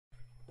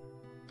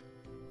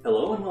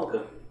Hello and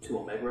welcome to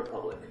Omega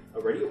Republic, a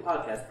radio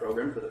podcast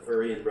program for the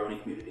furry and brony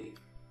community.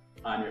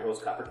 I'm your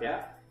host,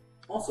 Coppercat.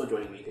 Also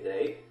joining me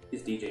today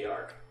is DJ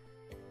Ark.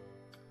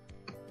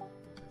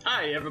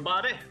 Hi,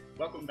 everybody.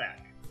 Welcome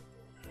back.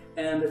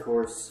 And, of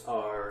course,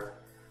 our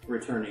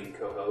returning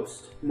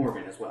co-host,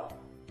 Morgan, as well.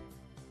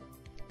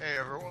 Hey,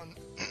 everyone.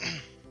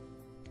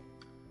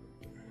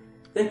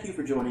 Thank you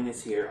for joining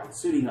us here on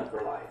Suiting Up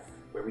for Life,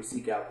 where we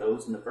seek out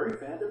those in the furry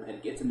fandom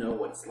and get to know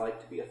what it's like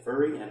to be a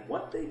furry and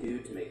what they do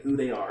to make who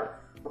they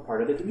are a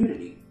part of the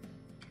community.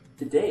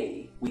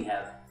 Today, we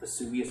have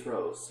Vesuvius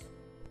Rose,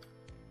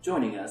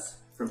 joining us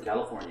from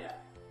California.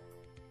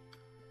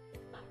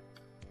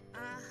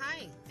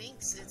 Hi,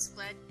 thanks. It's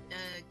glad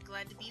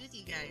to be with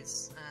you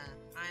guys.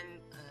 I'm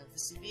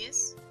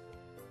Vesuvius.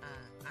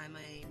 I'm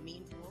a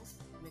maned wolf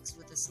mixed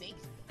with a snake.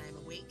 I'm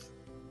awake,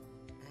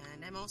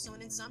 and I'm also an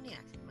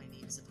insomniac. My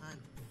name is a pun.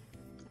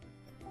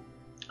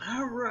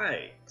 All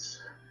right.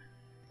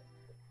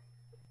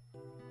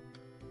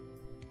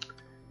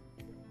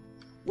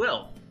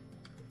 Well,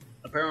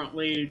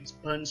 apparently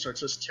puns are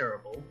just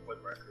terrible, for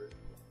the record.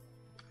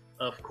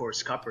 Of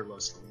course, Copper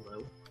loves them,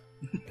 though.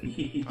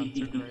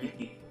 Puns are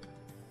great.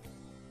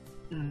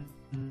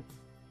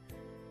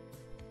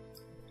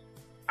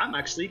 I'm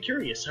actually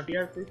curious. Have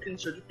you ever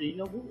considered being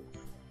a wolf?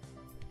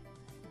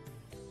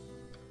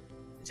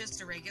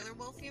 Just a regular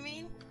wolf, you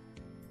mean?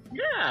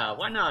 Yeah,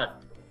 why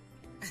not?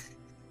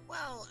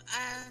 Well,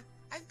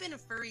 I've been a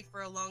furry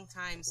for a long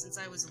time, since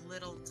I was a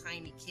little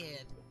tiny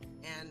kid,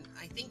 and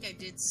I think I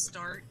did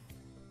start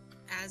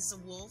as a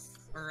wolf,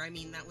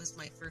 that was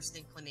my first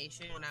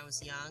inclination when I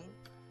was young,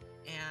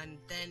 and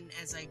then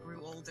as I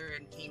grew older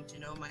and came to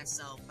know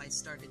myself, I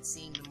started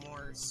seeing the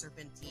more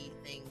serpent-y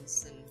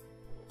things, and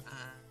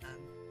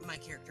my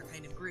character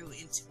kind of grew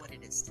into what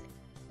it is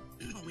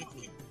today, with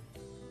me.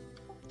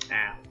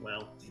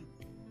 Well,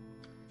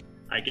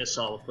 I guess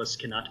all of us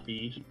cannot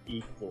be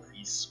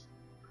wolfies.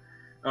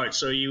 Alright,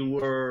 so you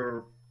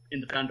were in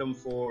the fandom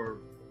for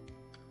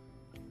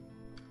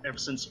ever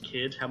since a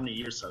kid? How many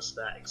years is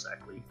that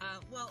exactly?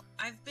 Well,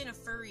 I've been a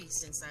furry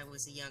since I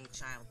was a young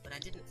child, but I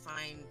didn't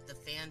find the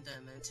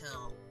fandom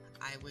until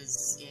I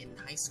was in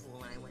high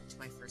school and I went to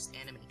my first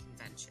anime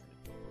convention.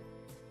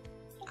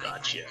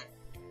 Gotcha.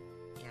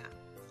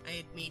 I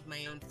had made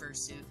my own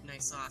fursuit, and I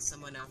saw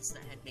someone else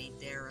that had made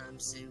their own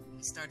suit, and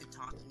we started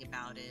talking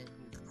about it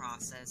and the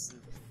process,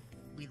 and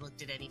we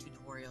looked at any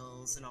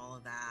tutorials and all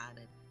of that,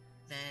 and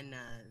then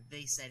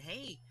they said,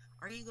 "Hey,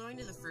 are you going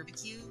to the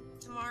Furbarbecue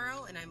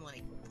tomorrow?" And I'm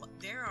like, "What?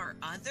 There are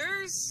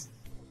others?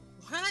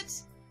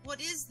 What? What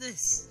is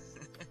this?"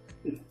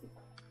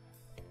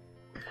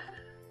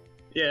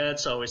 Yeah,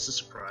 it's always a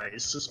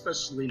surprise,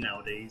 especially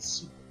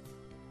nowadays.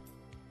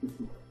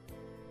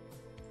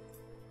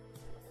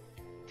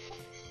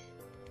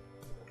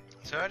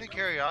 So, out of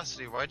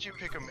curiosity, why'd you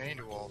pick a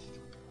maned wolf?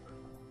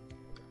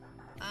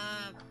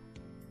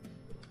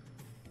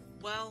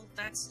 Well,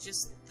 that's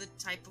just the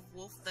type of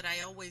wolf that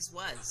I always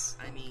was.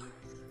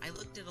 I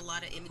looked at a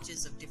lot of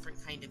images of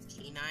different kind of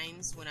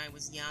canines when I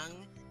was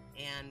young,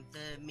 and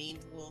the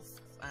maned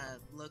wolf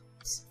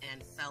looked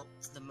and felt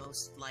the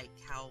most like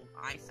how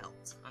I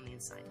felt on the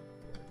inside.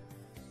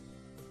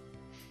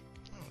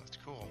 Oh, that's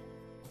cool.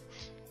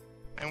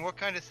 And what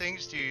kind of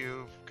things do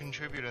you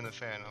contribute in the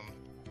fandom?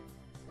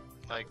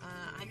 Like,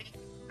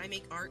 I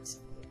make art,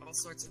 all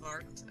sorts of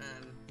art.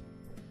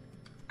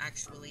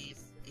 Actually,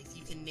 if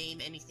you can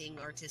name anything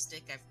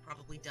artistic, I've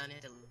probably done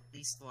it at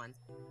least once.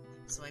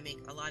 So I make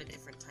a lot of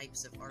different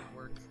types of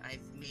artwork.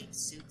 I've made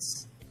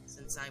suits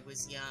since I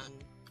was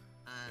young,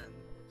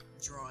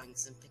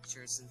 drawings and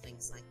pictures and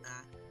things like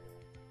that.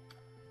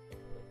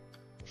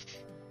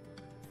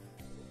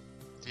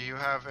 do you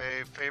have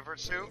a favorite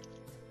suit?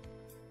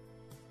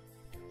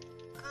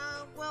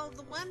 Well,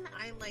 the one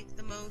I like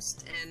the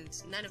most, and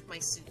none of my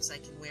suits I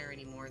can wear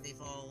anymore,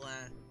 they've all,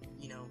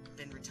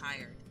 been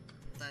retired.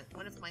 But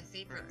one of my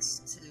favorites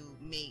to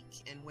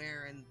make and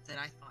wear, and that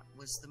I thought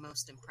was the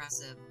most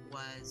impressive,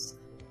 was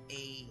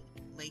a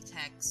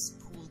latex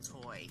pool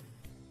toy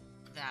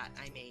that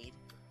I made.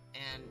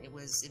 And it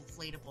was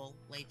inflatable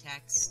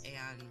latex,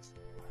 and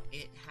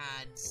it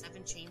had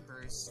 7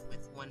 chambers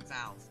with 1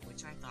 valve,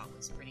 which I thought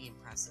was pretty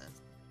impressive.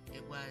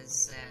 It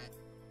was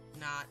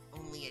not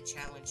only a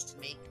challenge to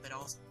make, but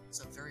also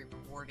very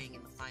rewarding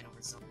in the final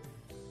result.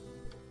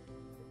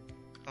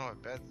 Oh, I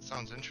bet.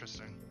 Sounds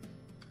interesting.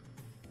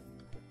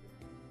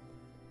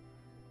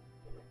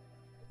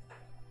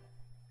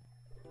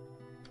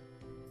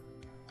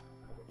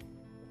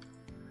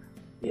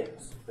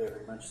 Yes,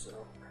 very much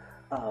so.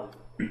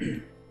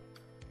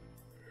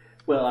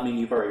 Well,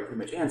 you've already pretty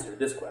much answered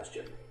this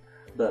question,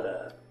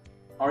 but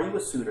are you a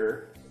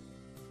suitor?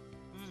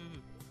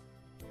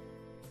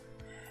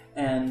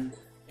 And,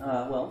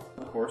 well,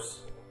 of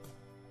course,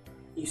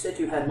 you said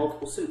you had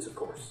multiple suits, of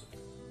course.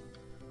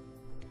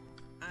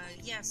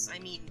 Yes,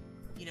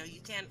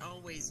 you can't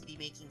always be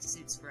making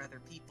suits for other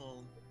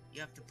people.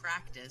 You have to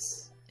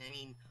practice.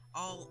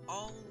 All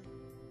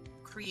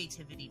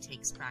creativity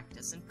takes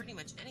practice, and pretty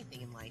much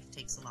anything in life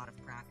takes a lot of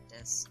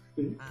practice.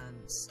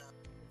 So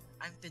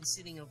I've been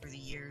suiting over the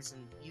years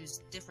and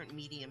used different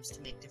mediums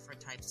to make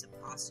different types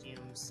of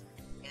costumes,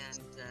 and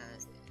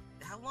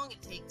how long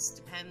it takes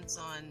depends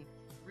on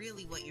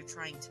really what you're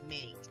trying to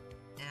make.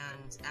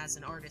 And as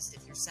an artist,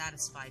 if you're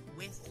satisfied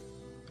with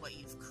what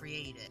you've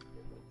created,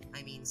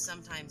 I mean,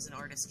 sometimes an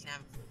artist can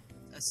have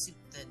a suit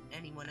that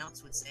anyone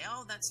else would say,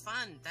 oh, that's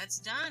fun, that's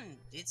done,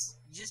 it's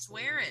just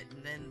wear it,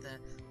 and then the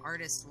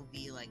artist will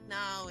be like,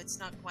 no, it's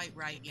not quite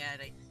right yet,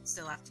 I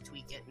still have to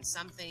tweak it. And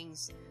some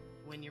things,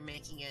 when you're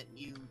making it,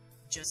 you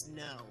just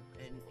know,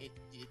 and it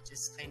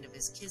just kind of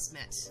is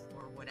kismet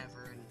or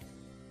whatever, and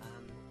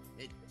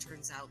it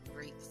turns out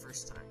great the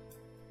first time.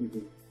 Mm-hmm.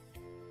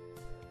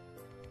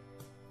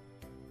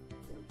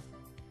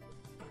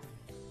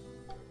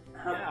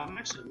 Yeah, I'm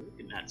actually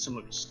looking at some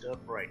of the stuff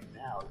right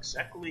now.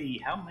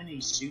 Exactly how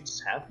many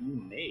suits have you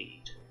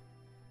made?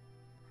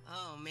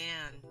 Oh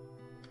man,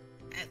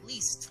 at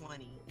least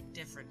 20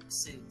 different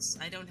suits.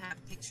 I don't have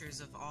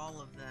pictures of all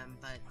of them,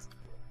 but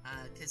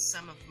because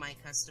some of my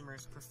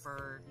customers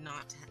prefer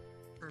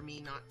for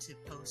me not to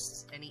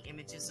post any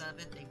images of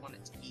it. They want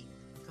it to be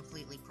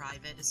completely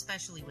private,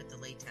 especially with the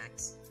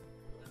latex.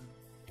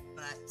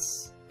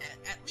 But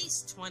at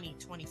least 20,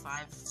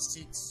 25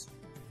 suits.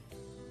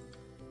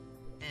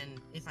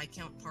 And if I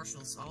count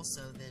partials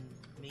also, then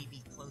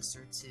maybe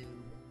closer to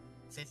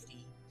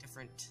 50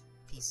 different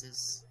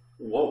pieces.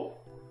 Whoa.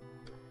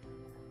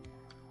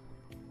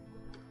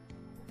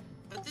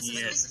 But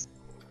this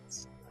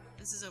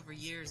is over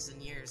years and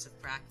years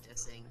of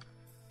practicing.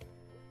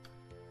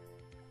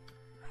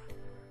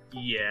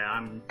 Yeah,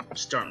 I'm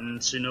starting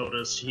to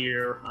notice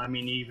here. I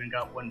mean, you even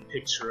got one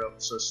picture of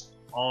just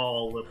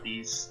all of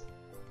these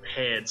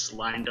heads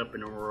lined up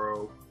in a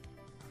row.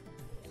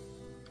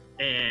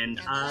 And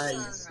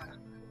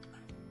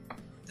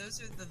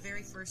those are the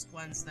very first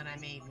ones that I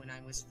made when I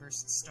was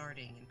first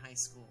starting in high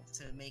school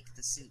to make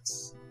the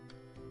suits.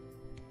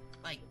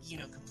 Like, you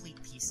know,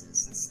 complete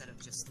pieces instead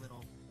of just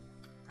little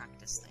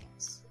practice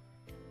things.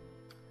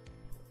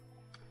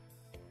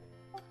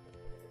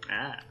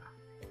 Ah.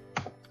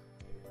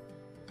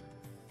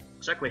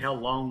 Exactly how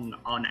long,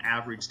 on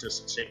average, does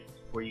it take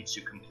for you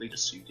to complete a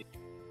suit?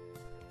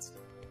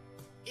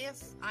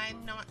 If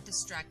I'm not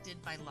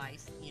distracted by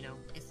life, you know,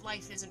 if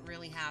life isn't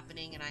really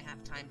happening and I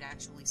have time to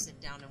actually sit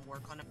down and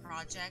work on a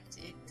project,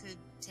 it could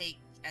take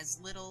as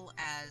little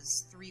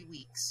as 3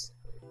 weeks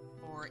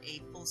for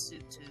a full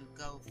suit to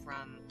go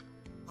from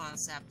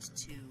concept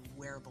to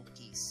wearable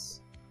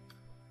piece.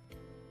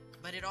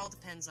 But it all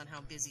depends on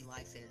how busy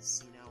life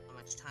is, you know, how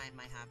much time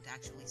I have to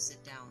actually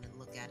sit down and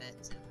look at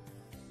it.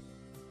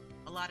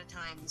 A lot of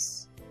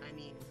times, I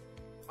mean,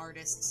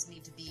 artists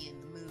need to be in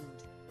the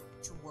mood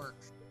to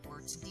work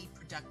or to be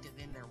productive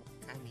in their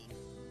work. I mean,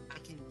 I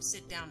can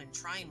sit down and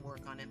try and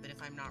work on it, but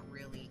if I'm not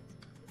really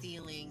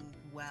feeling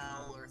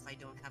well, or if I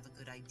don't have a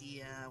good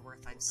idea, or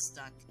if I'm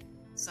stuck,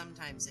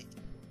 sometimes it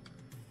can.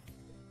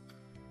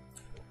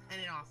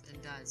 And it often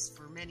does.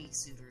 For many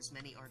suitors,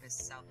 many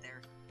artists out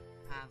there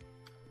have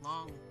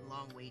long,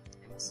 long wait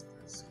times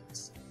for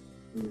suits.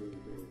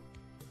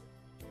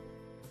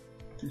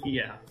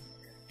 Yeah.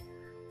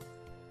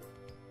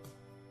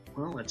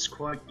 Well, that's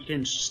quite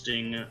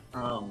interesting.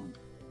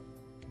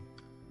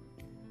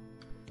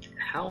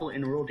 How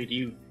in the world did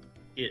you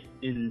get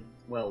in,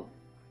 well,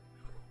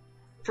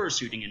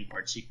 fursuiting in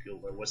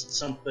particular? Was it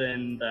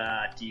something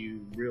that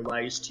you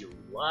realized you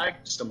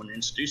liked? Someone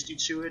introduced you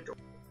to it? Or...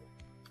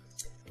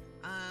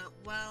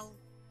 Well,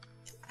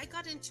 I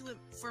got into it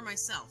for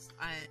myself.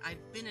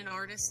 I've been an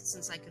artist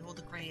since I could hold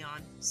a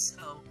crayon,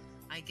 so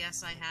I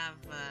guess I have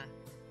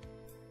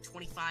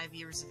 25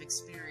 years of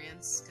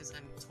experience, because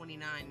I'm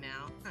 29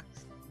 now,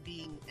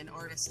 being an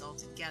artist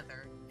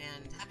altogether,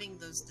 and having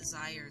those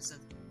desires of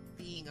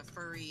being a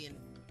furry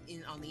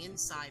and on the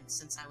inside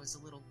since I was a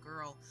little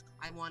girl.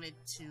 I wanted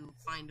to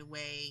find a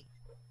way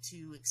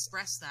to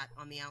express that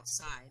on the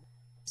outside.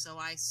 So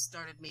I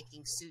started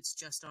making suits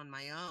just on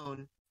my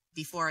own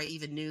before I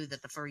even knew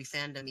that the furry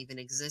fandom even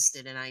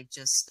existed, and I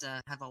just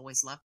have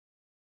always loved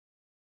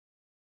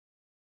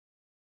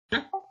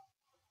it.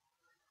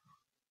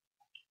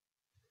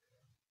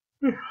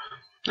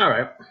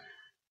 Alright.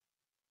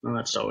 Well,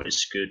 that's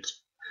always good.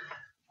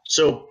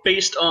 So,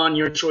 based on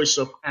your choice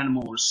of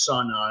animal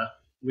persona,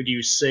 would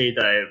you say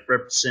that it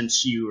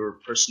represents your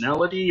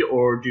personality,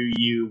 or do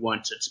you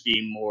want it to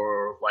be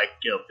more like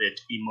of it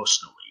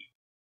emotionally?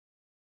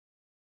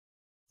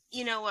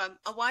 You know,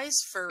 a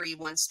wise furry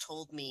once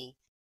told me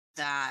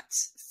that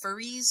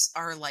furries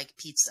are like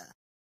pizza.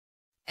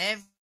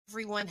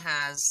 Everyone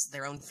has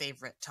their own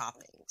favorite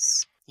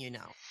toppings, you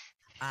know.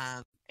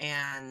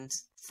 And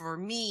for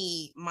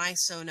me, my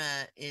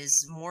sona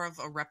is more of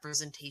a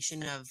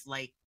representation of,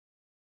 like,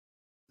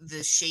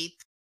 the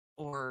shape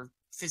or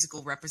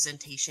physical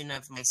representation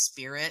of my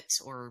spirit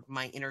or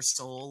my inner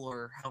soul,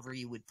 or however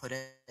you would put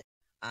it.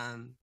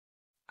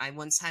 I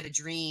once had a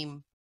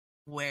dream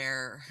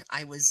where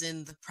I was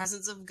in the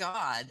presence of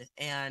God,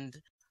 and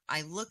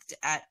I looked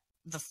at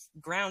the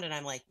ground and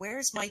I'm like,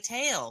 where's my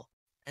tail?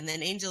 And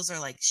then angels are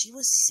like, she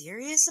was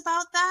serious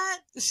about that?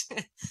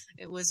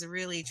 It was a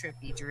really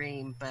trippy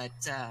dream, but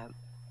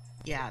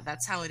yeah,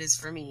 that's how it is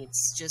for me.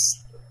 It's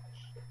just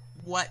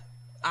what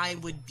I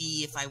would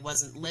be if I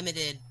wasn't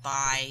limited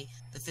by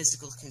the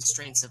physical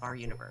constraints of our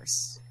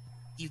universe.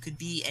 You could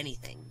be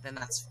anything, then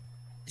that's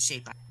the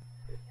shape I...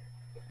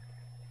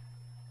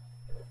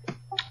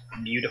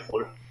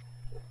 Beautiful.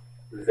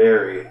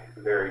 Very,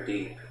 very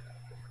deep.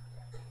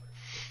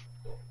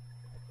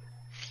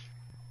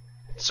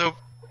 So,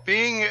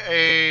 being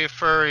a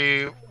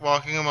furry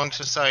walking among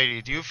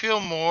society, do you feel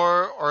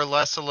more or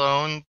less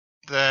alone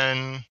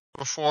than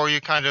before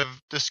you kind of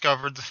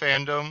discovered the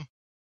fandom?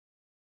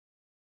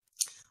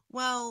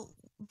 Well,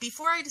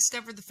 before I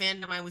discovered the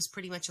fandom, I was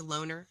pretty much a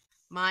loner.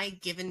 My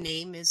given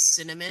name is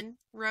Cinnamon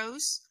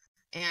Rose,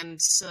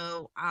 and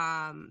so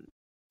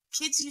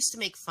kids used to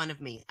make fun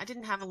of me. I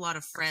didn't have a lot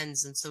of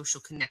friends and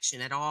social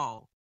connection at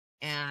all,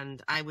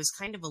 and I was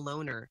kind of a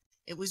loner.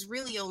 It was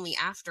really only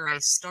after I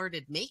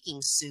started making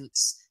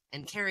suits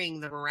and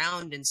carrying them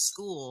around in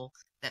school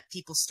that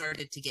people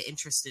started to get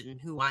interested in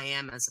who I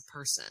am as a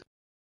person.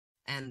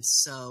 And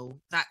so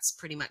that's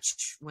pretty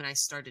much when I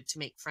started to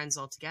make friends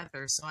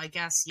altogether. So I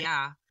guess,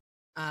 yeah,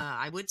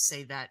 I would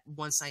say that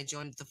once I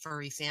joined the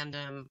furry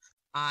fandom,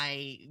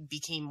 I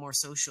became more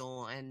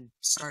social and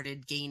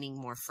started gaining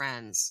more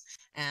friends.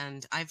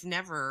 And I've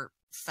never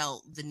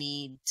felt the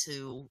need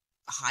to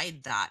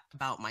hide that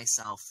about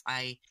myself.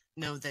 I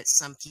know that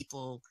some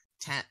people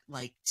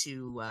like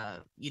to,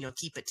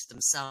 keep it to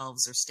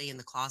themselves or stay in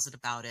the closet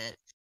about it.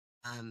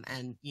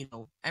 And,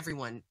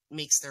 everyone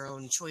makes their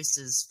own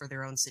choices for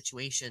their own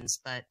situations.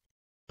 But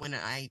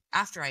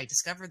after I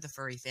discovered the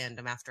furry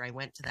fandom, after I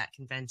went to that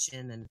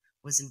convention and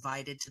was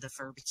invited to the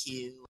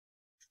Furbarbecue,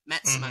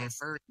 met some other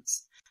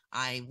furries,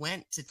 I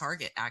went to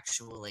Target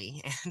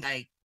actually, and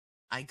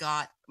I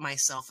got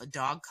myself a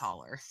dog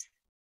collar,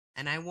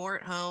 and I wore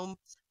it home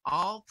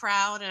all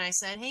proud, and I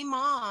said, "Hey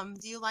mom,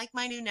 do you like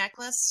my new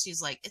necklace?"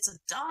 She's like, "It's a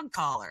dog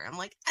collar." I'm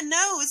like, "I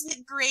know, isn't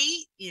it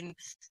great?"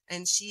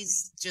 And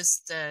she's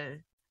just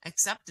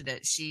accepted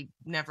it. She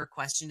never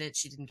questioned it.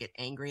 She didn't get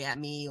angry at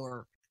me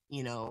or,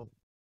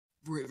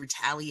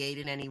 retaliate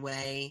in any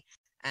way.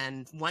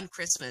 And one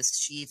Christmas,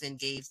 she even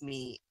gave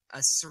me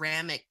a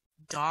ceramic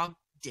dog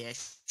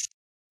dish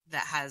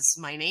that has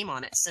my name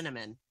on it,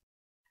 Cinnamon.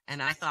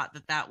 And I thought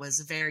that that was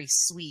a very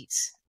sweet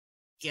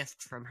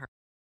gift from her.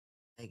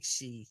 Like,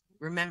 she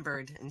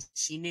remembered and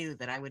she knew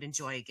that I would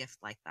enjoy a gift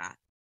like that.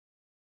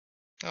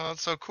 Oh,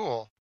 that's so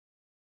cool.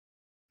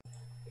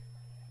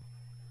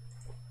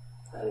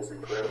 That is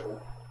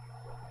incredible.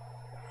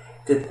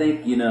 To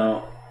think,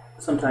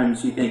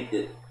 sometimes you think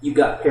that you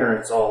got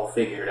parents all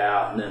figured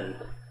out, and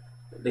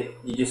then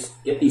you just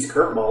get these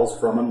curveballs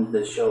from them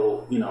that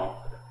show,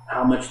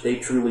 how much they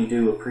truly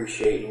do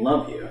appreciate and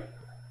love you.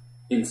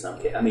 In some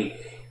case, I mean,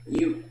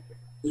 you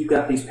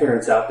got these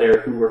parents out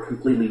there who were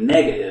completely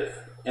negative,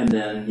 and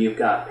then you've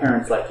got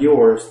parents like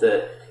yours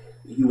that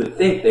you would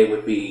think they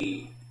would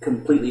be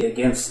completely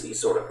against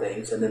these sort of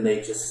things, and then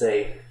they just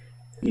say,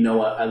 "You know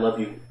what? I love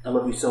you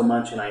so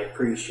much, and I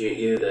appreciate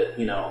you that,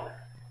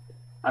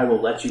 I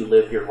will let you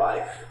live your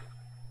life."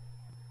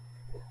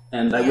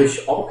 And I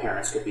wish all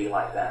parents could be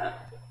like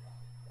that.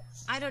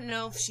 I don't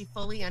know if she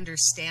fully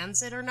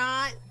understands it or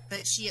not,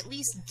 but she at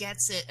least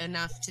gets it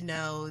enough to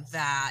know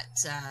that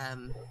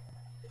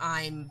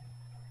I'm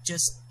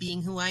just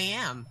being who I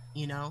am,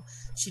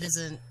 She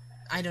doesn't,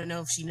 I don't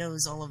know if she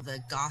knows all of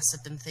the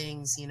gossip and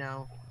things,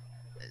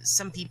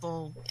 Some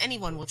people,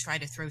 anyone will try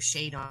to throw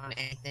shade on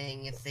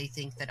anything if they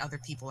think that other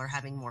people are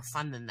having more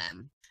fun than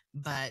them.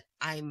 But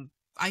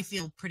I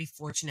feel pretty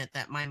fortunate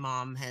that my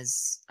mom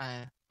has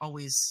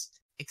always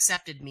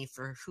accepted me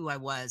for who I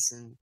was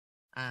and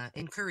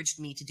encouraged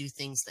me to do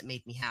things that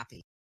made me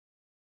happy.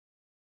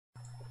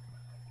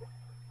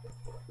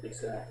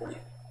 Exactly.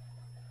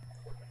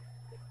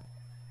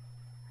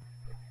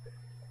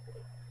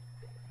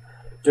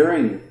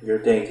 During your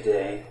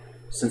day-to-day,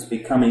 since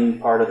becoming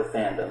part of the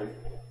fandom,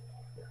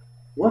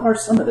 what are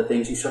some of the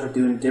things you started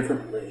doing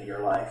differently in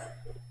your life?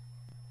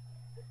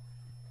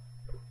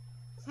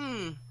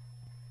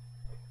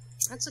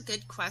 That's a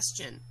good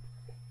question.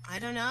 I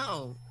don't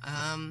know.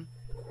 I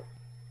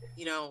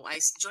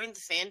joined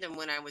the fandom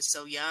when I was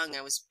so young.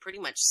 I was pretty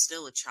much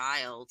still a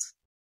child,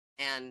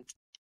 and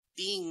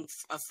being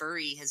a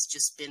furry has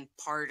just been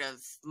part of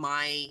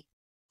my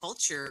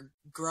culture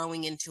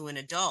growing into an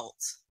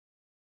adult.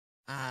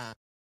 I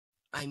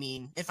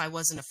mean, if I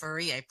wasn't a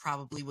furry, I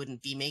probably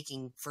wouldn't be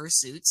making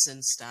fursuits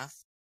and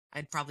stuff.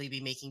 I'd probably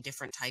be making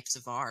different types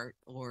of art,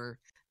 or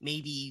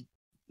maybe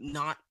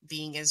not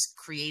being as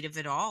creative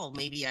at all.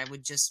 Maybe I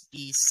would just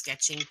be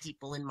sketching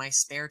people in my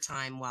spare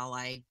time while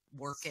I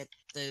work at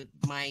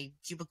my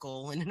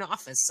cubicle in an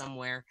office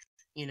somewhere.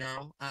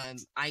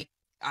 I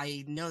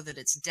know that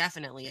it's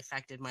definitely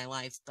affected my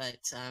life, but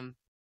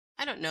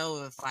I don't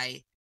know if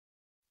I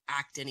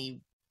act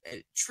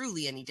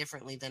truly any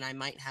differently than I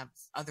might have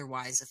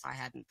otherwise if I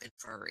hadn't been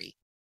furry.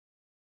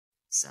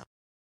 So.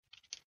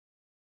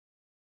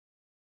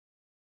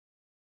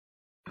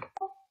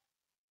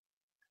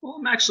 Well,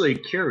 I'm actually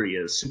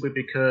curious, simply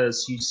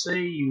because you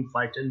say you've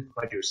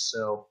identified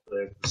yourself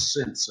ever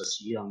since as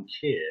a young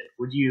kid.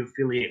 Would you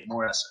affiliate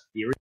more as a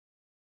theory?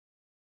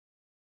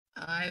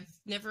 I've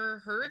never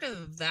heard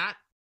of that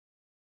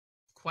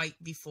quite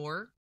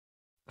before.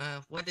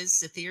 What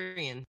is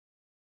Ethereum?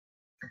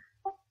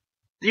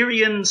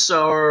 Theorians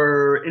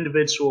are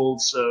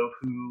individuals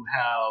who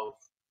have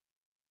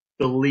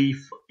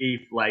belief,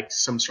 if like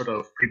some sort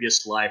of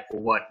previous life or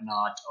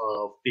whatnot,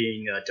 of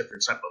being a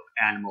different type of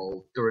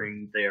animal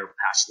during their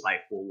past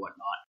life or whatnot.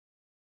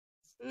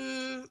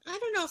 I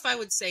don't know if I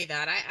would say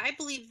that. I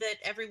believe that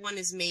everyone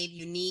is made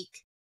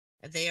unique.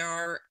 They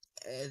are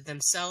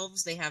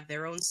themselves. They have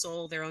their own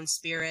soul, their own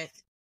spirit.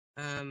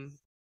 Um,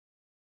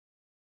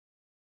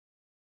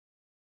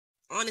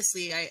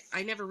 Honestly,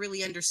 I never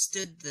really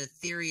understood the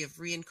theory of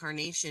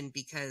reincarnation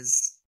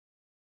because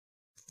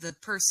the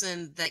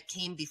person that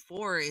came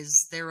before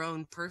is their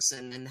own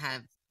person and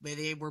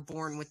they were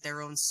born with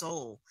their own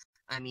soul.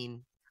 I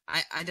mean,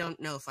 I don't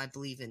know if I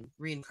believe in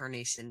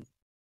reincarnation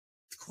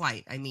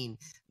quite. I mean,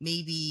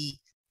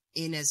 maybe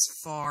in as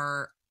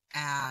far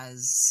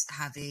as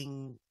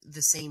having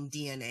the same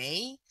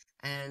DNA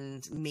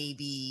and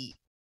maybe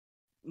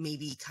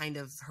kind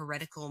of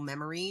heretical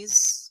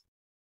memories,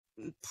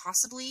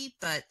 possibly,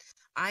 but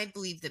I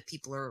believe that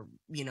people are,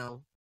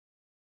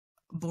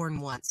 born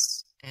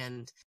once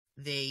and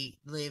they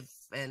live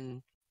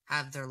and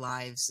have their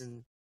lives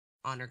and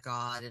honor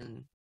God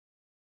and,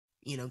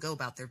 go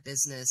about their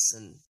business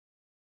and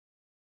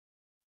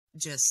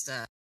just,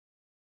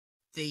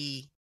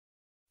 they,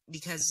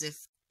 because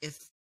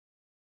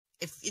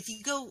if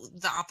you go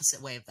the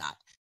opposite way of that,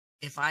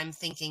 if I'm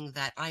thinking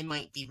that I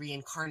might be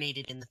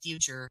reincarnated in the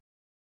future,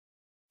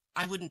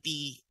 I wouldn't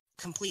be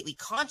completely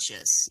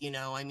conscious,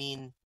 I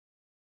mean,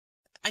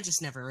 I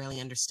just never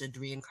really understood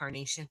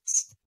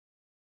reincarnations.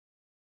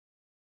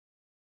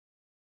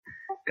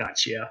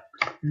 Gotcha.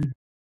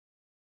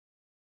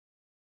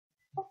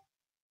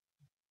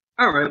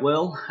 Alright,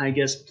 well, I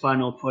guess the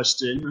final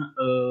question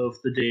of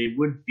the day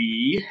would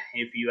be,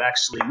 if you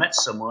actually met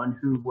someone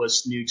who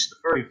was new to the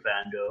furry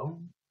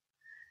fandom,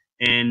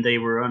 and they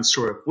were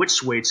unsure of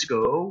which way to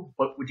go,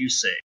 what would you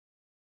say?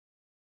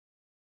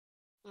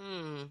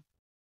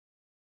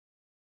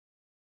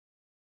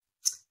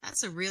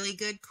 That's a really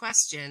good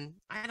question.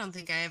 I don't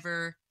think I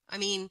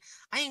mean,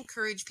 I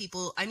encourage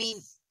people, I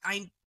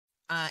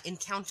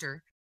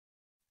encounter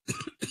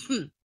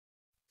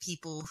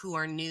people who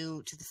are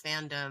new to the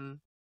fandom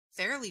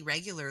fairly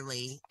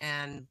regularly,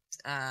 and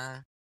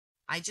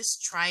I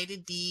just try to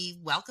be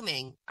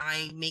welcoming.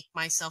 I make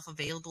myself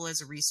available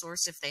as a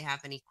resource if they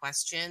have any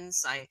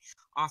questions. I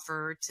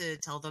offer to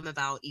tell them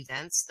about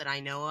events that I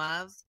know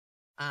of,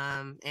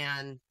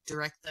 and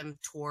direct them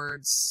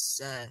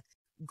towards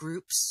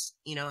groups.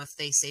 If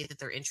they say that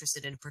they're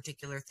interested in a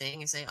particular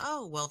thing, I say,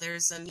 oh, well,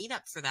 there's a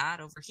meetup for that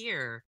over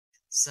here.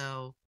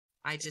 So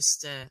I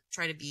just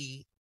try to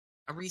be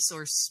a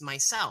resource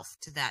myself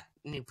to that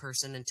new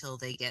person until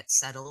they get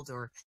settled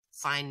or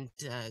find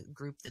a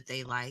group that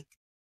they like,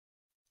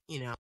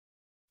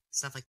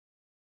 stuff like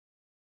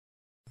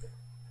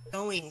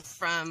going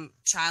from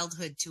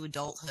childhood to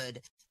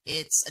adulthood.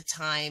 It's a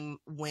time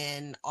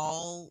when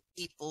all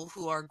people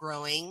who are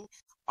growing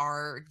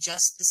are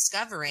just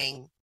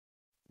discovering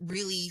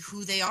really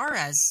who they are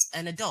as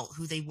an adult,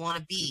 who they want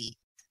to be.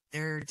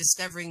 They're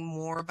discovering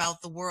more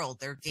about the world.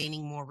 They're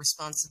gaining more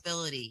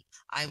responsibility.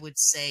 I would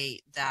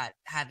say that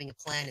having a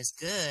plan is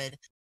good,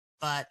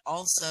 but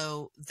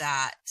also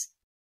that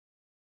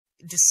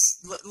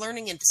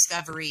learning and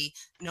discovery,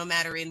 no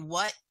matter in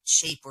what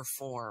shape or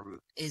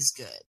form, is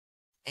good.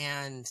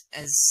 And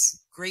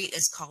as great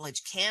as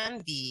college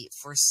can be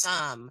for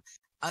some,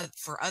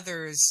 for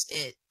others,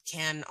 it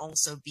can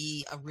also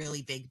be a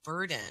really big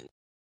burden.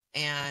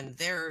 And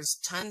there's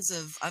tons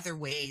of other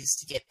ways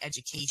to get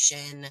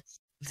education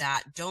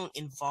that don't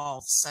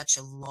involve such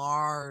a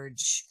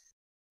large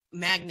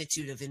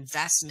magnitude of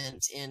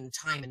investment in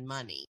time and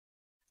money.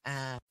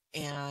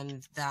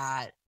 And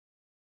that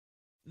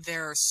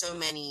there are so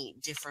many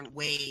different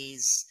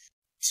ways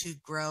to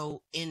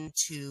grow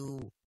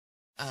into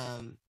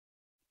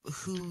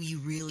who you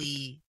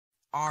really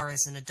are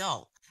as an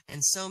adult,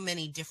 and so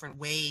many different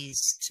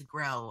ways to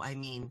grow. I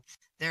mean,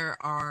 there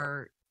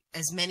are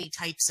as many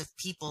types of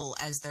people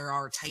as there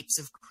are types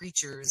of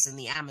creatures in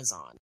the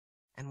Amazon,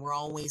 and we're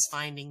always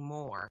finding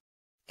more.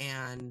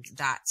 And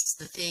that's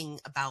the thing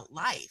about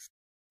life.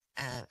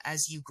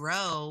 As you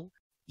grow,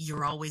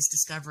 you're always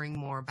discovering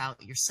more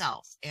about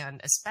yourself.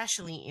 And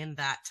especially in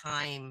that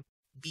time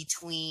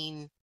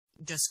between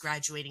just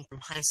graduating from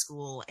high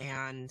school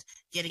and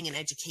getting an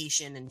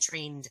education and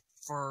trained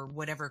for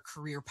whatever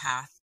career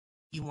path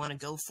you want to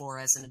go for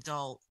as an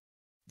adult,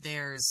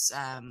 there's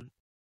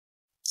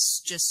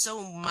just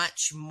so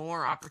much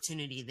more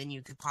opportunity than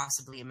you could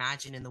possibly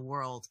imagine in the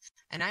world.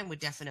 And I would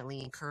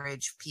definitely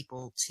encourage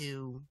people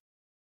to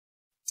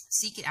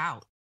seek it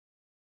out,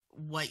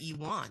 what you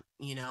want,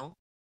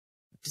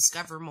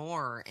 discover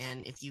more.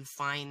 And if you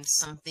find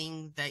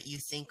something that you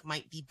think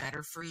might be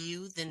better for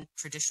you than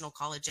traditional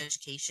college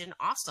education,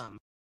 awesome.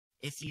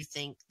 If you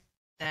think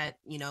that,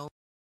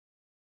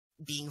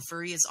 being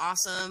furry is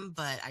awesome,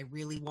 but I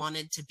really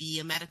wanted to be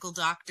a medical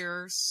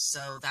doctor,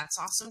 so that's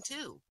awesome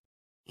too.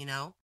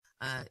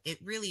 It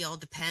really all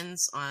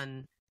depends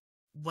on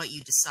what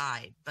you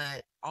decide,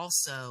 but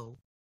also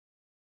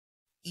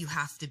you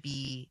have to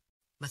be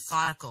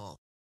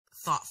methodical,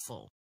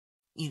 thoughtful,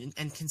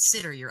 and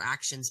consider your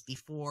actions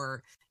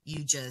before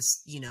you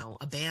just,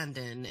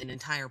 abandon an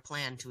entire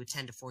plan to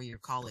attend a 4-year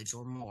college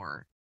or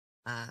more.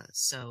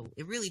 So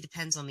it really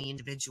depends on the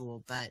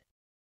individual, but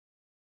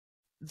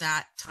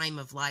that time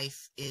of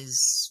life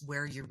is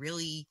where you're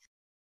really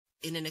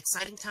in an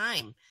exciting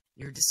time.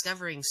 You're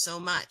discovering so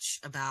much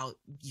about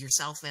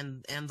yourself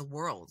and the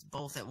world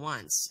both at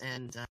once.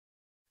 And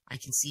I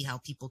can see how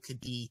people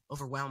could be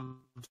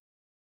overwhelmed.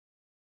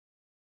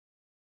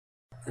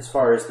 As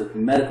far as the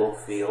medical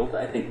field,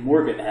 I think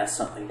Morgan has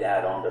something to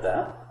add on to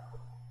that.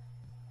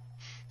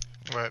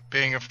 What,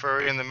 being a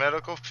furry in the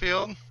medical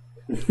field?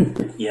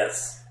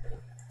 Yes.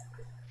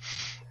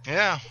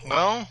 Yeah,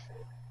 well,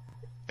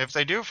 if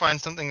they do find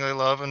something they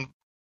love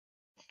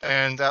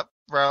and that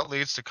route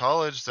leads to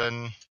college,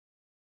 then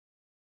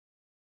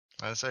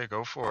I say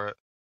go for it.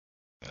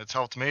 It's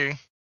helped me.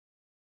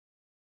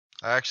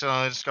 I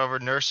accidentally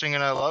discovered nursing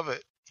and I love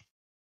it.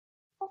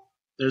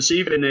 There's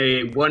even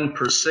a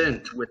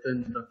 1%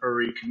 within the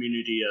furry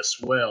community as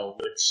well,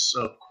 which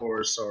of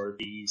course are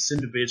these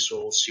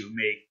individuals who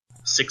make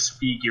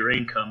 6-figure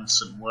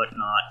incomes and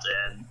whatnot,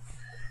 and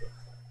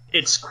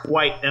it's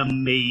quite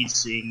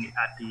amazing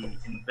at the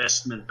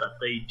investment that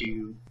they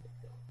do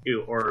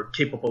or are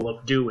capable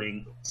of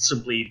doing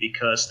simply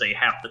because they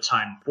have the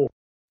time for it.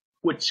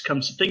 Which,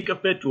 comes to think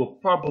of it, we'll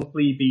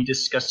probably be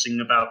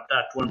discussing about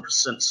that 1%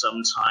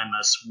 sometime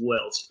as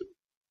well.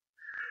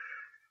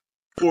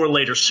 For a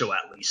later show,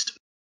 at least.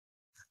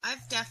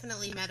 I've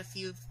definitely met a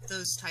few of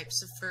those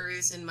types of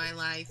furries in my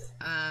life.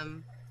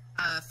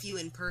 A few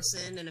in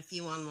person and a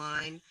few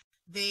online.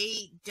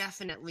 They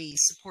definitely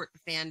support the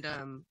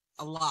fandom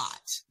a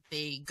lot.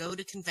 They go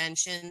to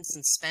conventions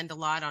and spend a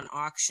lot on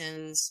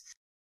auctions.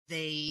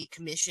 They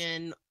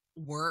commission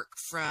work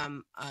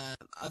from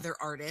other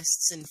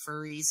artists and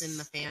furries in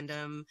the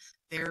fandom.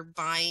 They're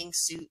buying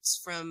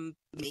suits from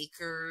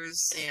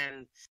makers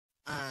and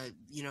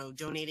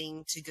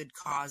donating to good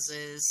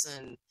causes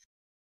and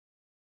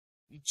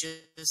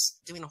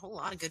just doing a whole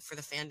lot of good for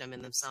the fandom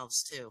in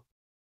themselves too.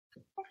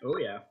 Oh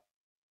yeah.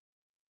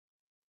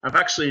 I've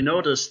actually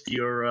noticed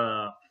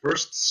your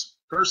first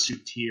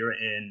fursuit here,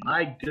 and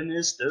my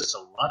goodness, there's a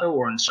lot of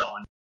orange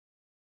on.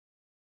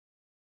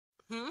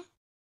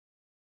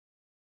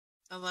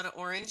 A lot of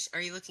orange?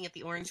 Are you looking at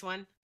the orange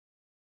one?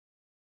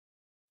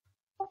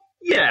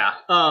 Yeah,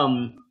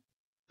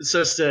 it's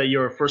just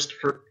your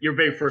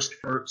very first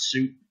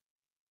fursuit.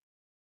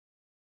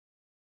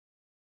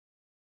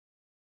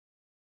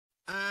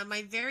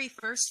 My very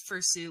first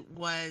fursuit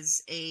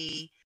was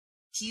a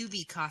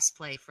Kyuubi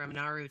cosplay from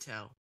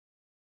Naruto.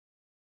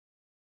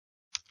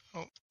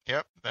 Oh,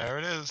 yep, there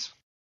it is.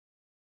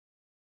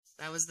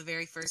 That was the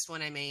very first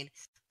one I made.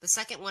 The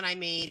second one I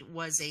made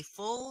was a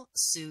full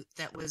suit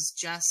that was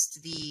just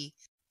the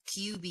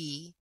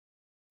Kyuubi,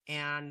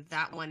 and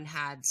that one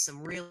had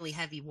some really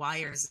heavy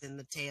wires in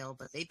the tail,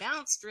 but they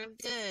bounced real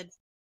good.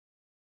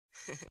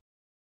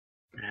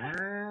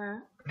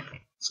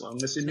 As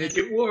long as you make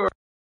it work.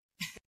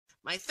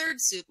 My third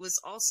suit was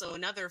also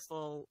another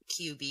full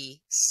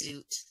Kyuubi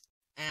suit,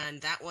 and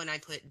that one I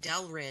put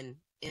Delrin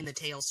in the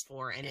tails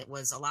for, and it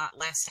was a lot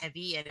less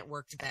heavy, and it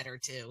worked better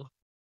too.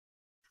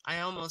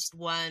 I almost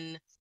won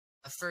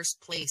a first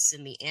place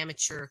in the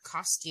amateur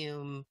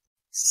costume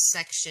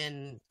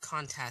section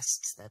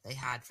contest that they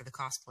had for the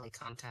cosplay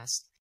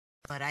contest,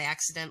 but I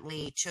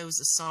accidentally chose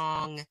a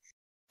song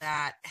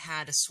that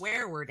had a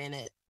swear word in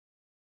it,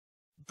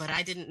 but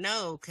I didn't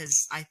know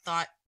because I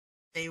thought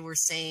they were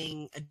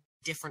saying a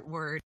different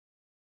word.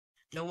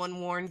 No one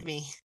warned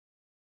me.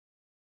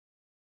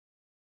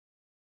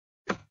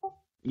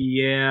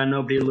 Yeah,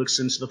 nobody looks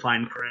into the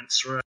fine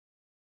prints, right?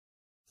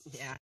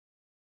 Yeah.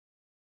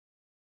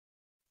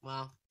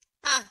 Well,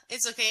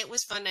 it's okay. It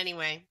was fun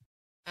anyway.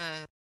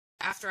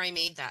 After I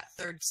made that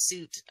third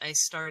suit, I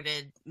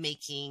started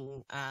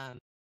making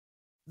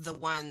the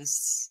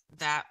ones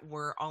that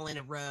were all in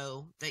a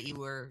row that you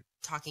were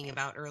talking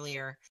about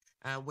earlier,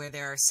 where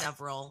there are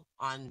several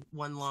on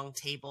one long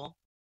table.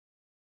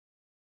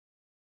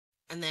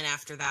 And then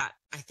after that,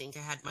 I think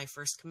I had my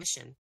first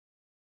commission.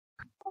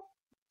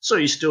 So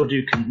you still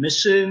do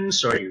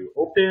commissions? Are you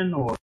open,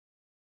 or?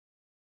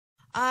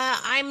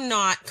 I'm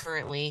not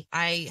currently.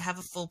 I have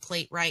a full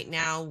plate right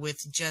now with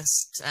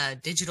just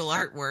digital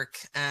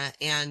artwork,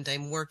 and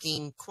I'm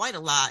working quite a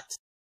lot.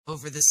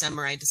 Over the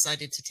summer, I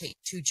decided to take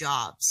 2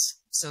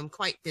 jobs, so I'm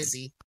quite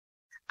busy.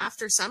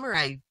 After summer,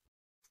 I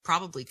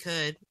probably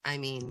could. I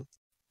mean,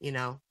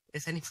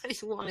 if anybody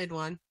wanted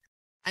one.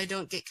 I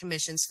don't get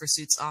commissions for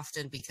suits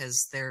often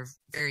because they're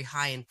very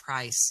high in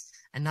price,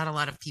 and not a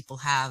lot of people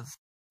have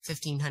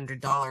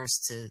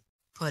 $1,500 to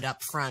put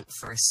up front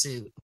for a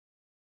suit.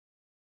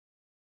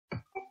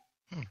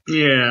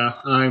 Yeah,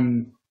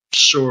 I'm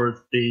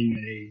sure being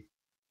a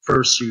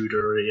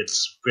fursuiter,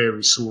 it's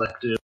very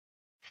selective.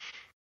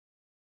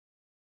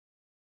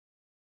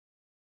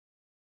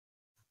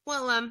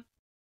 Well,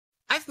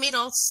 I've made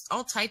all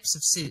types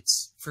of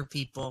suits for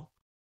people.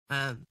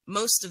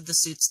 Most of the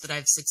suits that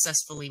I've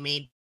successfully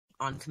made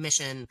on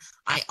commission,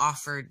 I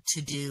offered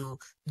to do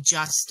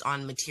just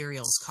on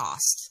materials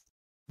cost,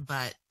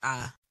 but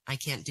I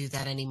can't do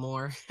that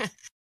anymore.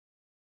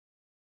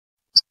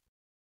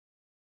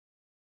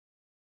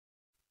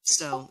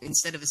 So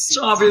instead of a suit,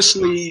 So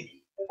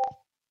obviously,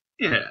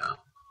 yeah.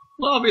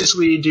 Well,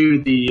 obviously, you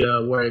do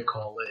the what do you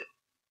call it?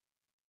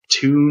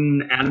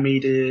 Toon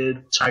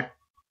animated type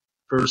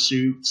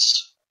fursuits.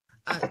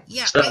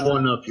 yeah, Is that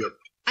one of your?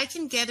 I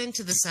can get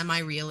into the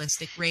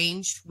semi-realistic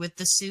range with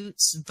the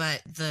suits,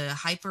 but the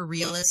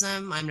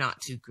hyper-realism, I'm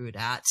not too good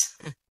at.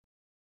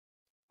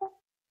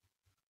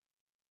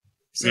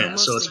 Yeah,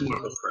 so it's mostly more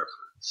of a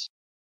preference.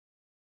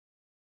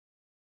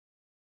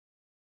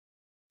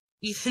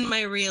 even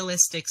my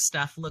realistic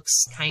stuff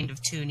looks kind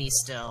of toony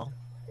still.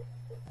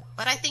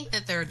 But I think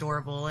that they're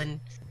adorable, and,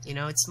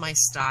 it's my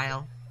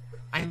style.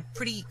 I'm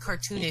pretty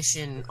cartoonish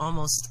in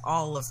almost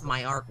all of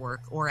my artwork,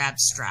 or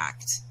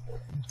abstract.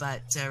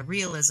 But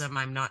realism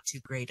I'm not too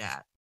great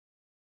at.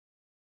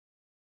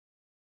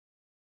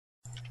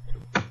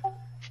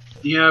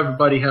 Yeah,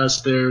 everybody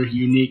has their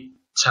unique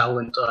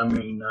talent. I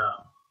mean,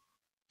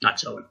 not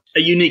talent. A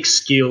unique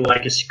skill, I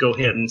guess you go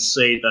ahead and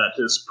say, that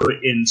is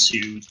put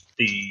into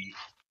the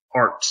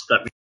art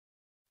that we...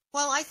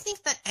 Well, I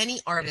think that any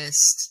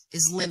artist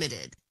is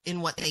limited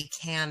in what they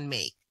can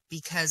make,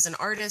 because an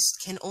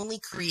artist can only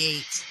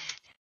create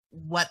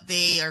what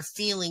they are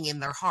feeling in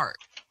their heart.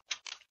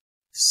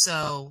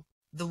 So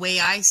the way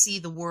I see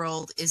the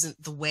world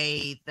isn't the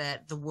way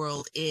that the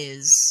world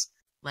is,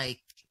 like,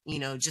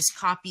 just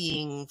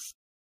copying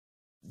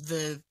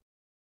the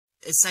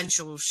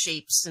essential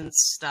shapes and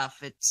stuff.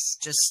 It's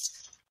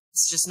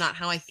just not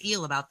how I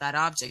feel about that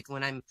object.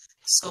 When I'm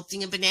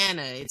sculpting a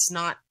banana, it's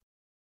not,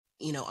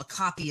 a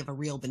copy of a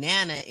real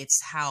banana.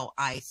 It's how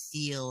I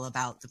feel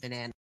about the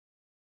banana.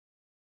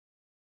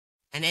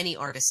 And any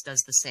artist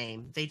does the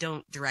same. They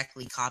don't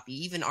directly copy.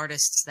 Even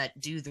artists that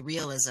do the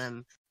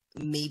realism,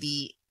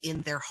 maybe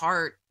in their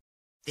heart,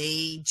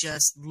 they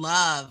just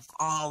love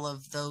all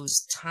of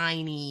those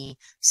tiny,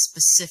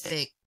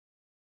 specific,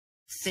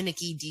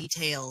 finicky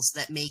details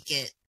that make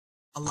it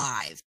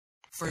alive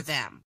for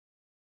them.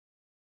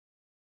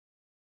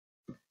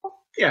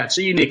 Yeah, it's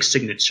a unique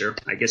signature,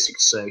 I guess you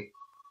could say.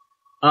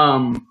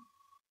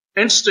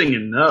 Interesting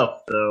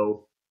enough,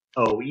 though,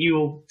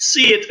 you'll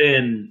see it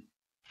in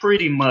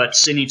pretty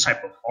much any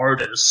type of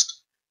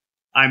artist.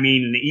 I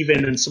mean,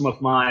 even in some of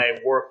my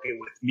work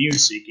with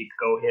music, you can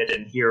go ahead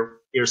and hear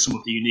some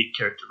of the unique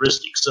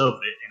characteristics of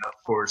it. And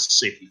of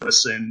course, if you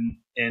listen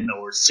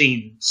or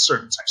seen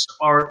certain types of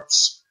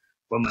arts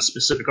from a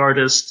specific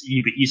artist,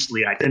 you could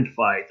easily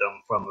identify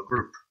them from a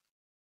group.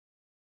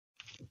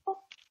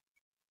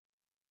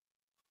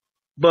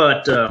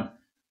 But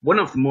one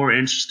of the more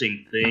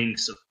interesting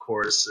things, of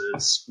course,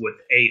 is with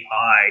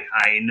AI.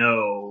 I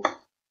know,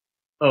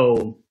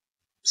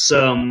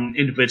 some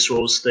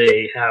individuals,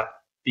 they have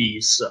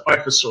these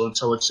artificial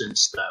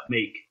intelligence that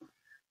make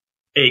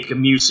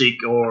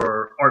music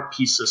or art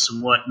pieces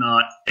and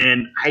whatnot,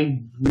 and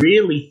I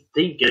really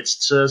think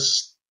it's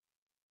just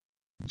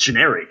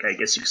generic, I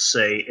guess you could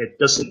say. It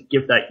doesn't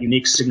give that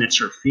unique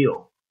signature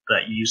feel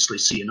that you usually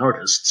see in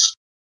artists.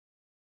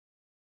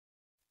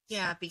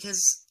 Yeah,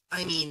 because,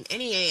 any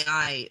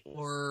AI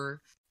or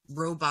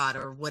robot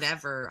or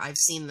whatever, I've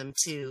seen them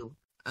too.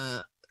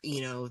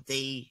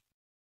 They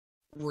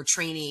were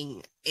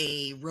training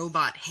a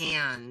robot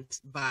hand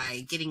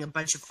by getting a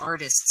bunch of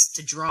artists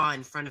to draw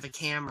in front of a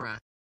camera,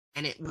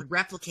 and it would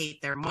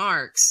replicate their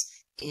marks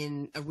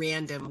in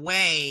random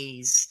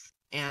ways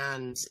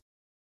and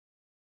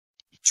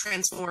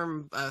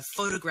transform a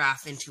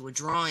photograph into a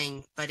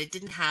drawing, but it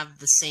didn't have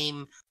the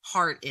same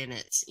heart in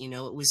it.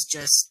 It was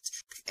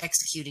just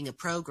executing a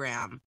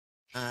program.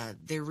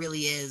 There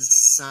really is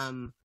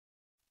some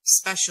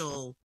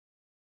special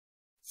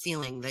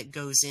feeling that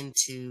goes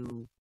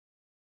into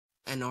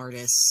an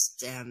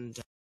artist and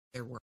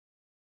their work.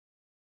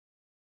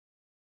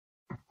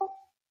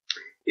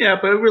 Yeah,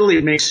 but it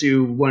really makes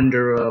you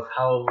wonder of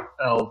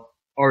how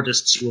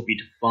artists will be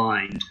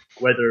defined,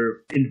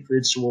 whether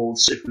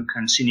individuals who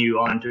continue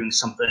on doing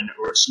something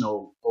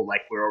original or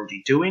like we're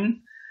already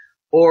doing,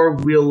 or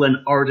will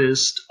an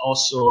artist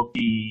also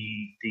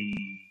be the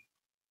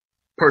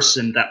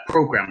person that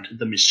programmed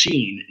the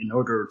machine in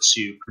order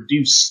to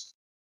produce?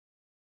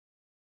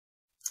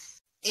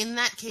 In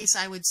that case,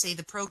 I would say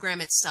the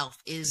program itself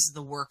is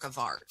the work of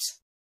art.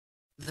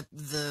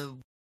 The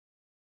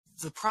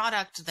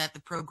product that the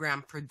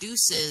program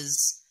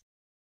produces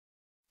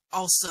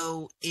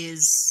also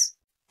is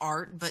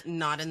art, but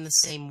not in the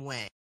same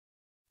way,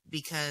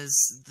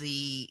 because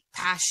the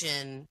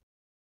passion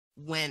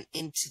went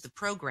into the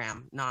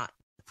program, not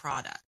the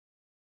product.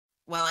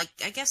 Well,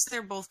 I guess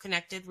they're both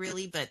connected,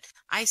 really, but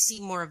I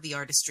see more of the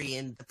artistry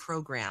in the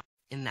program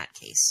in that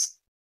case.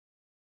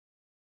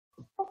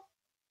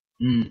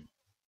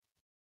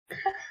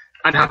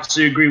 I'd have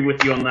to agree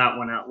with you on that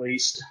one, at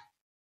least.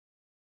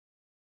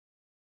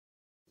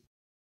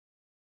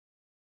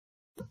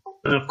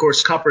 And of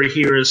course, Copper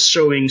here is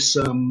showing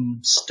some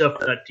stuff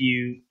that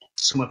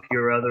some of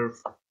your other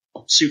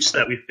suits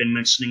that we've been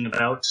mentioning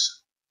about.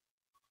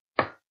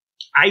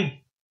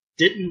 I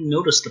didn't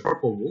notice the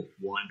purple wolf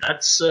one.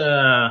 That's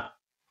a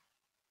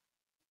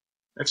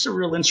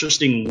real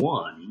interesting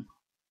one.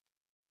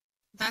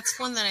 That's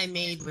one that I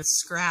made with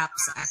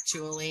scraps,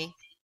 actually.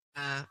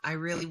 I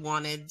really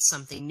wanted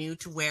something new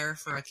to wear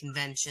for a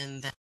convention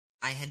that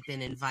I had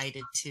been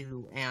invited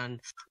to, and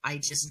I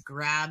just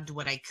grabbed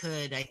what I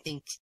could. I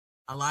think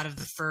a lot of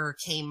the fur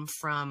came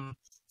from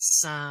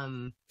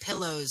some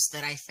pillows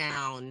that I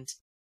found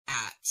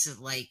at,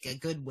 like, a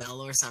Goodwill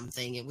or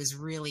something. It was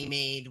really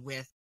made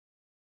with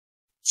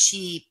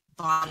cheap,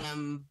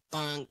 bottom,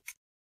 bunk,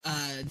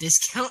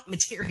 discount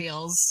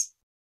materials.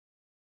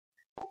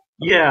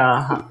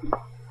 Yeah.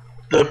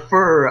 The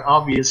fur,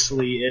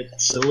 obviously,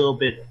 it's a little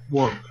bit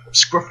more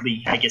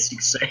scruffy, I guess you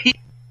could say.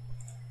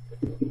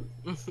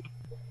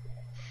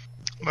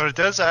 But it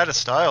does add a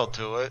style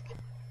to it.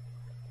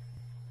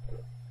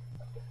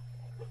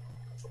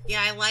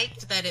 Yeah, I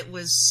liked that it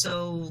was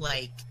so,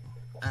 like,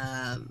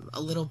 a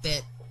little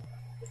bit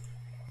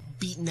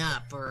beaten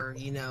up, or,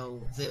 you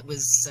know, that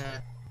was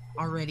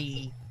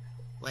already,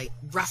 like,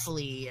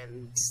 ruffly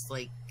and,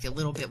 like, a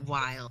little bit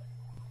wild.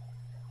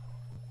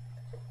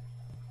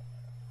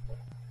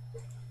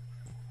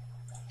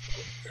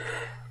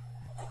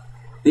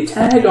 The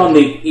tag on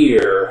the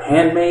ear,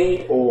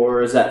 handmade,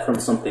 or is that from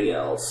something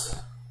else?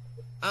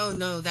 Oh,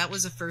 no, that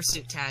was a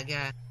fursuit tag.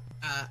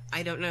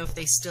 I don't know if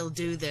they still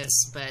do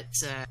this, but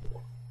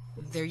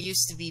there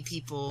used to be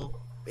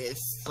people, if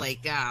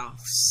like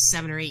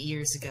 7 or 8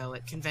 years ago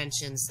at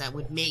conventions, that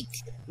would make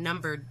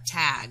numbered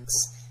tags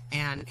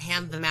and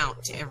hand them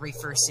out to every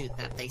fursuit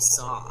that they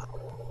saw.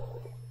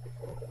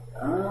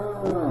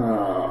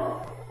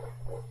 Oh.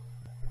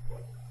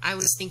 I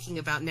was thinking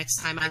about next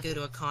time I go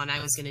to a con,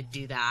 I was going to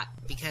do that,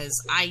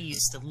 because I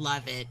used to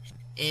love it.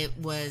 It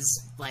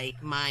was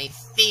like my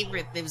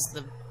favorite. It was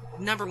the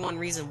 #1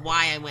 reason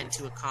why I went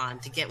to a con,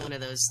 to get one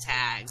of those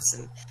tags,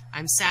 and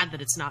I'm sad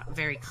that it's not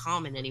very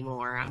common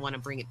anymore. I want to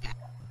bring it back.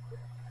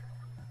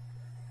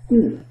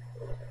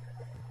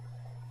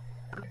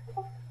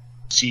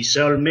 She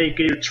shall make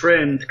a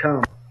trend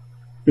come.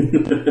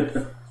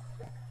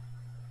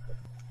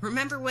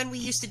 Remember when we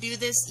used to do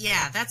this?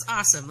 Yeah, that's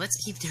awesome. Let's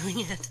keep doing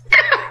it.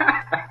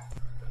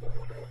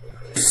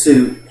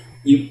 Suit,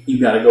 you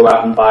got to go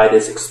out and buy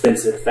this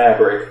expensive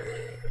fabric.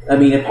 I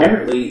mean,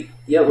 apparently,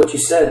 yeah, what you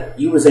said,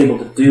 you was able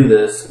to do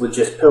this with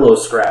just pillow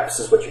scraps,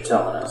 is what you're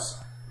telling us.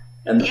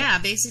 And yeah,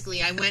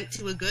 basically, I went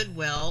to a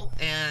Goodwill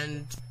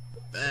and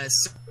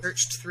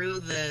searched through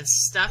the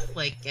stuff,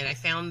 and I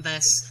found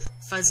this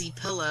fuzzy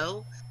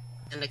pillow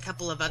and a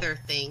couple of other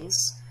things,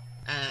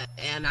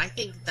 and I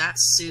think that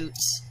suit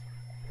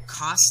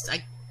cost,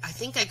 I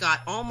think I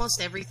got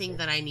almost everything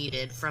that I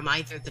needed from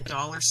either the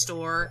dollar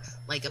store,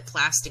 like a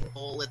plastic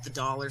bowl at the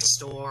dollar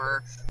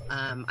store.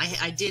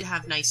 I did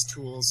have nice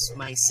tools,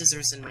 my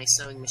scissors and my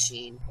sewing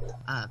machine.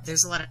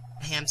 There's a lot of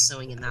hand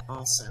sewing in that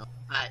also.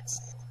 But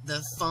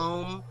the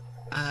foam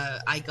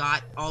I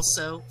got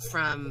also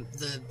from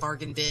the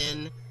bargain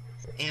bin,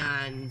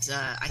 and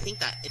I think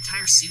that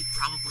entire suit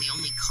probably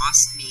only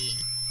cost me,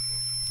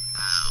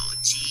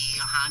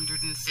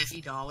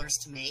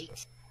 $150 to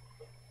make.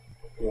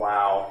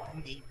 wow.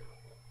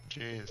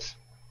 Jeez.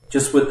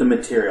 Just with the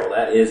material,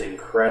 that is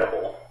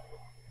incredible.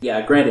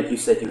 Yeah, granted, you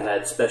said you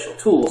had special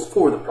tools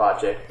for the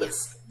project, but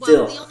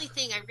still. Well, the only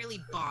thing I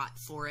really bought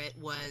for it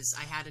was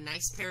I had a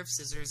nice pair of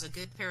scissors. A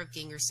good pair of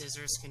Ginger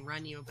scissors can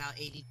run you about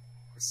 $80,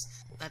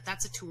 but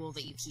that's a tool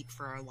that you keep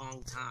for a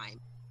long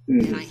time.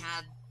 Mm-hmm. And I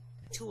had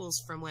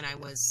tools from when I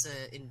was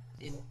in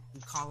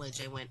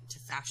college. I went to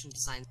fashion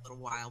design for a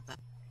little while, but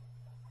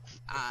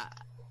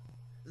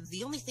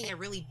the only thing I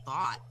really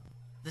bought,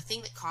 the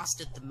thing that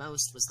costed the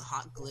most, was the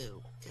hot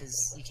glue,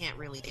 because you can't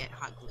really get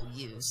hot glue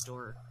used,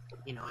 or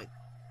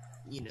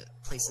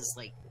places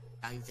like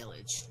Value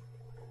Village.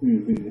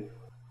 Mm-hmm.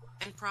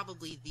 And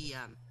probably the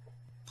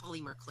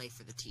polymer clay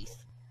for the teeth.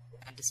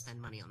 I had to spend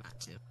money on that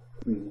too.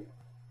 Mm-hmm.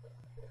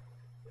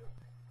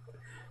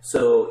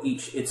 So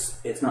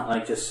it's not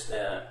like just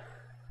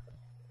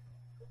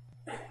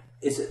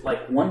is it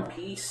like one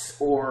piece,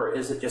 or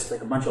is it just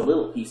like a bunch of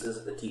little pieces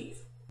of the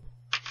teeth?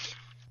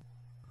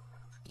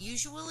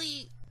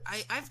 Usually,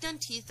 I've done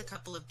teeth a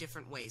couple of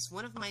different ways.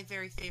 One of my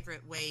very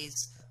favorite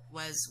ways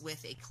was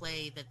with a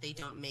clay that they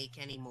don't make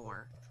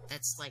anymore.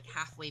 That's like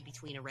halfway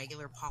between a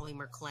regular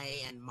polymer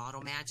clay and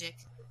Model Magic.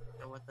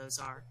 You know what those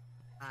are?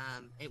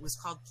 It was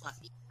called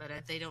Fluffy, but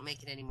they don't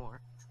make it anymore.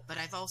 But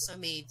I've also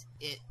made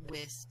it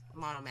with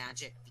Model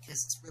Magic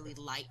because it's really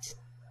light.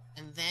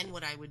 And then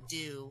what I would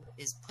do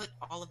is put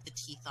all of the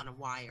teeth on a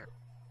wire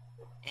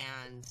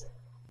and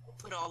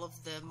put all of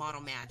the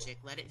Model Magic,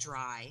 let it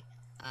dry.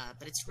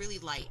 But it's really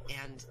light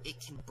and it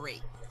can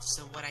break.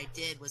 So what I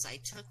did was I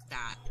took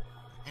that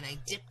and I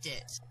dipped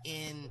it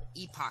in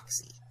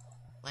epoxy.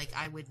 Like,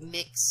 I would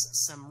mix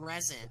some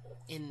resin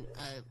in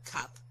a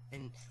cup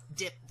and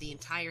dip the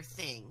entire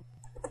thing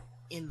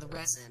in the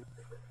resin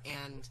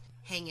and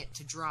hang it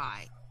to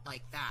dry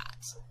like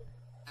that.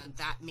 And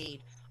that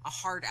made a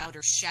hard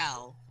outer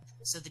shell,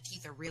 so the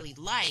teeth are really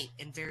light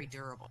and very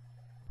durable.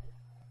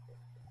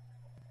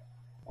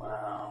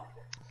 Wow.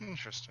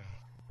 Interesting.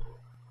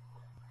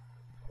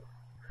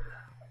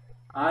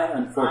 I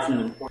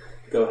unfortunately...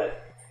 Go ahead.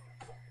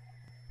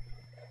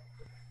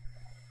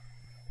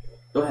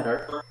 Go ahead,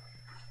 Art.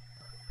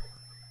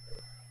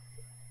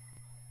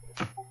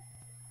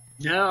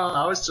 No,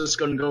 I was just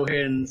going to go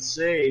ahead and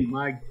say,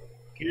 my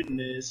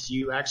goodness,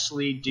 you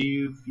actually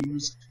do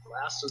use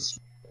glasses.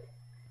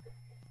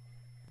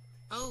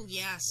 Oh,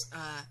 yes.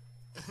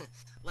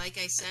 Like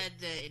I said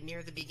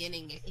near the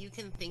beginning, if you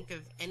can think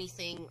of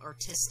anything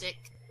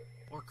artistic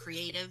or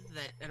creative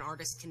that an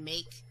artist can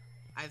make,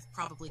 I've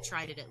probably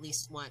tried it at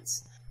least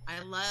once. I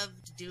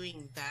loved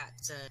doing that,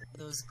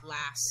 those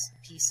glass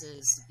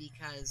pieces,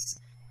 because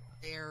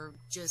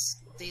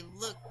they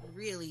look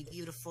really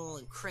beautiful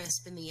and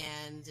crisp in the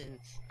end, and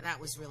that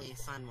was really a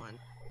fun one.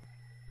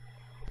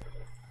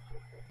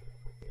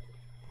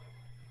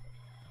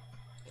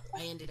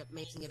 I ended up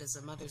making it as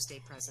a Mother's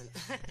Day present.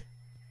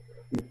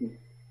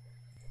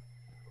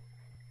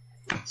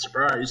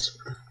 Surprise.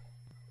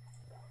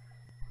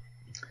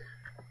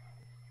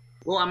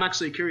 Well, I'm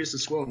actually curious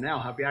as well now.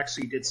 Have you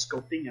actually did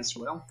sculpting as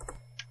well?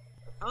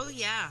 Oh,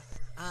 yeah.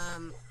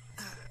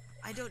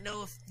 I don't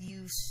know if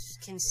you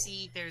can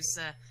see,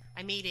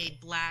 I made a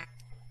black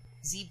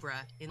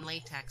zebra in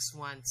latex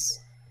once.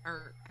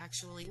 Or,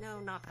 actually, no,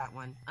 not that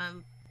one.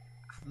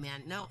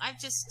 Man, no, I've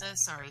just,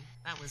 sorry.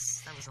 That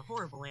was a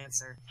horrible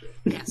answer.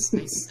 Yes,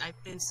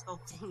 I've been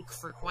sculpting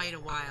for quite a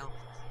while.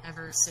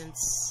 Ever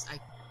since I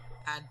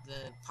had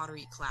the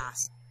pottery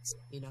class.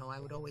 You know, I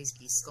would always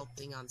be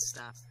sculpting on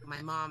stuff.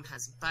 My mom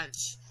has a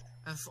bunch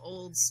of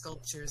old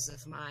sculptures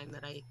of mine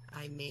that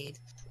I made,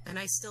 and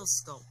I still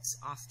sculpt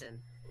often.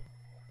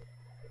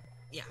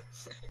 Yeah.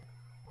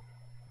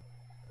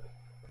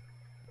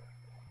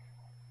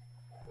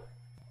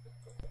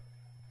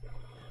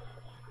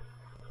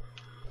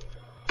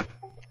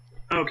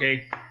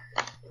 Okay.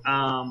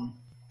 Oh,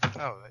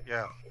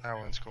 yeah, that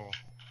one's cool.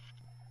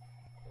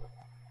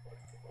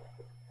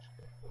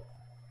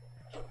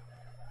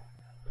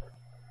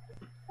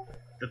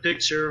 The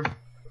picture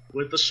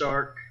with the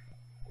shark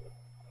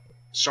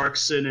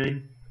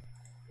sitting.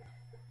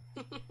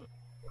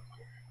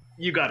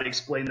 You gotta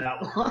explain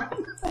that one.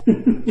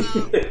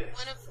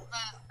 One of,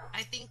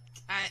 I think,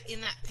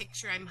 in that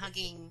picture I'm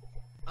hugging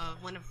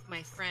one of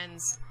my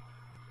friends.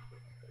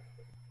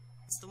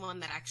 It's the one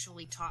that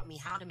actually taught me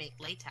how to make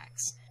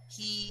latex.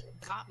 He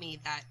got me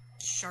that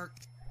shark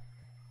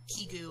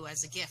kigu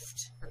as a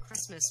gift for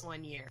Christmas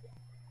one year.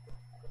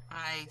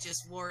 I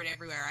just wore it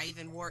everywhere. I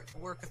even wore it to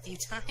work a few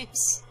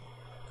times.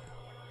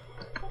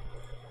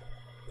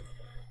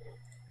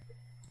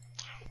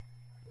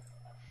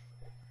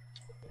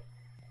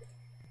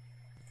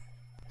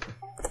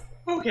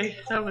 Okay,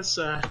 that was,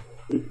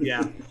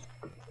 yeah.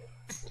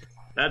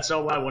 That's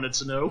all I wanted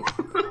to know.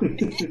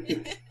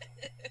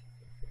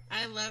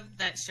 I loved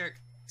that shark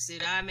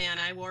suit. Ah, man,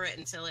 I wore it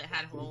until it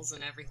had holes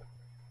and everything.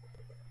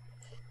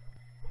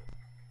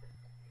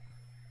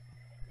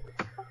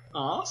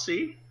 Aw,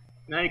 see?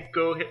 Now you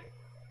go ahead.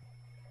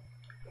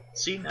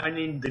 See, I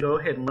need to go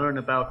ahead and learn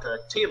about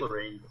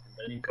tailoring, and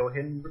then you go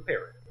ahead and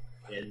repair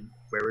it, and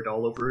wear it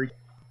all over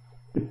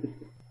again.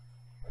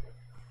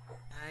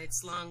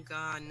 It's long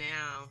gone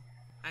now.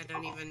 I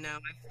don't even know.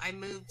 I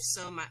moved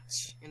so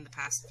much in the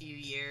past few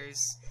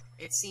years.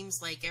 It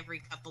seems like every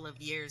couple of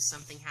years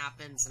something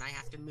happens and I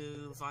have to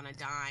move on a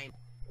dime.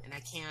 And I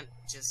can't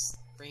just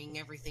bring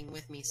everything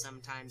with me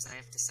sometimes. I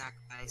have to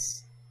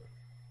sacrifice.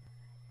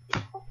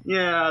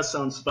 Yeah,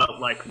 sounds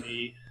about like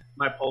me.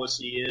 My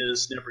policy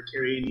is never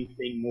carry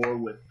anything more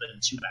than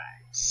 2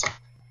 bags.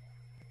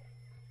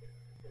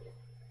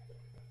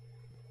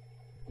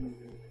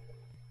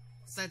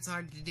 So that's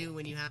hard to do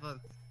when you have a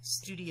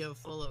studio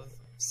full of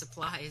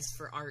supplies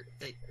for art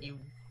that you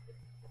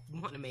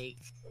want to make.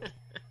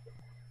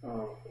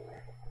 Oh.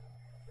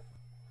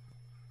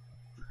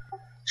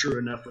 True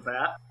enough with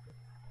that.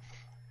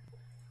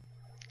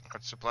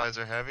 Art supplies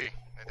are heavy.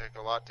 They take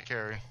a lot to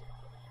carry.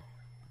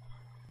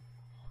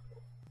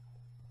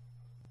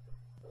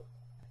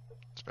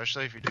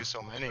 Especially if you do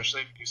so many.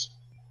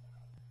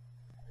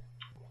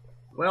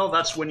 Well,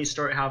 that's when you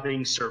start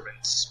having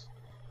servants.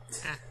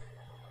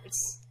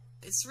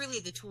 It's really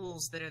the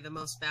tools that are the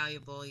most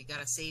valuable. You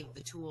gotta save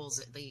the tools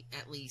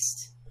at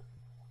least.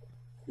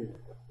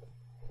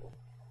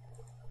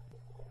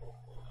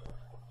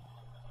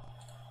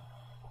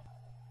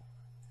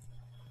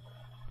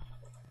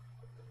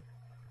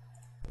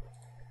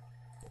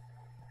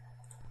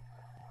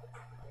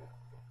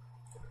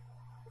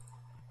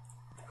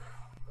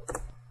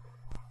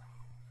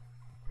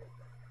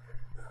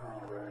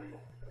 Alright.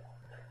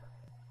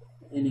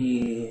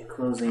 Any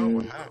closing?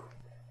 Oh, wow.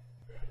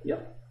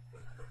 Yep.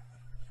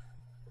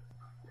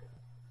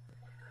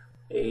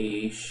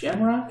 A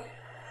shamrock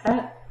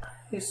hat,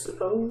 I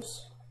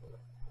suppose.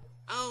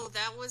 Oh,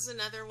 that was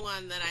another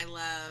one that I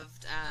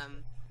loved.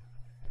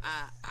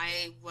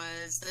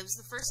 That was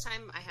the first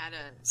time I had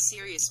a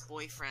serious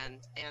boyfriend,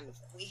 and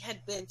we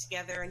had been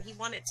together, and he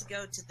wanted to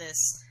go to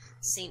this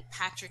St.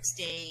 Patrick's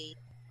Day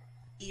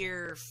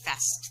beer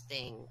fest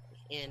thing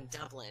in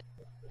Dublin.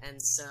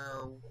 And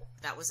so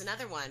that was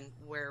another one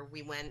where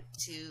we went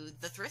to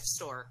the thrift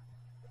store,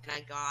 and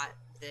I got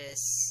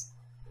this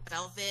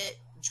velvet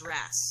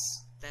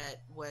dress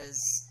that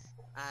was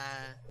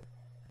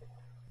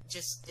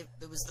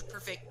it was the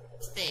perfect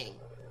thing,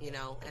 you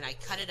know, and I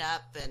cut it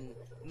up and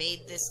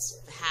made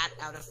this hat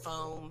out of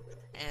foam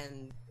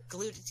and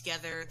glued it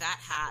together. That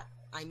hat,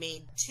 I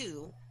made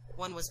two.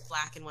 One was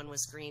black and one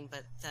was green,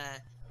 but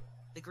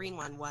the green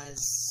one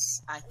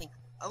was, I think,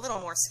 a little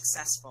more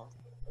successful.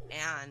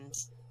 And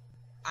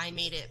I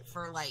made it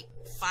for like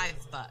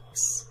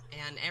 $5,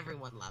 and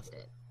everyone loved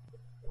it.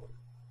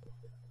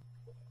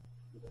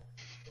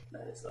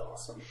 That is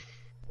awesome.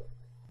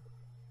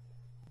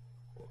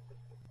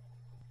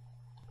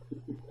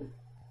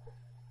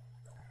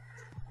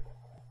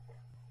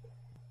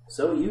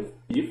 So you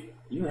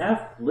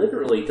have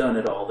literally done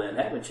it all then,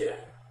 haven't you?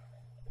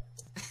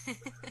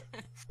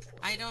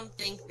 I don't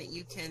think that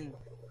you can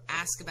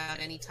ask about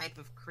any type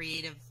of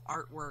creative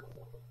artwork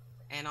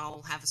and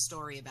I'll have a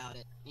story about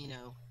it, you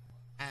know.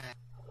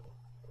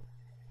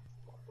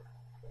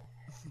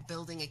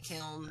 Building a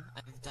kiln,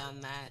 I've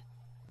done that.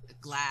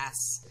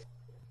 Glass,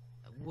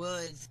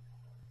 wood,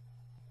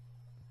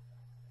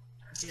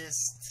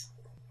 just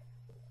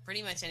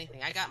pretty much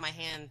anything. I got my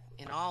hand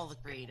in all the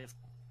creative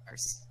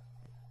arts.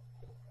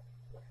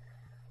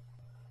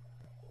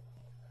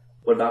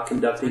 What about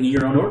conducting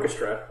your own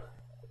orchestra?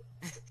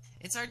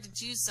 It's hard to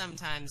choose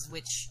sometimes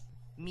which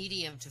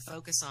medium to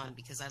focus on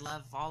because I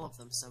love all of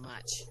them so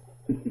much.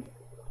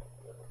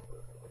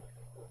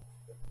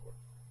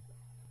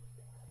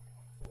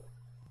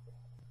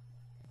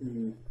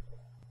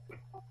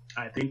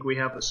 I think we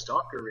have a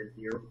stalker in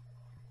here.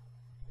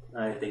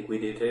 I think we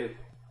do too.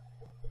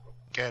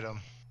 Get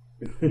him.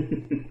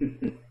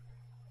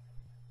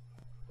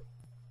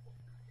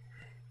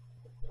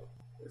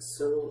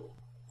 So,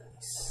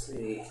 let's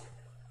see.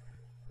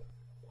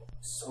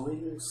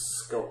 Sewing,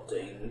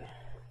 sculpting,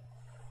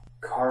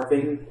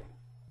 carving.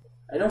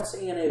 I don't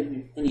see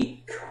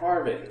any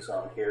carvings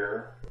on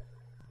here.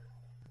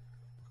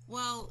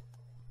 Well,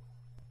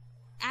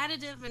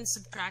 additive and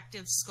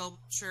subtractive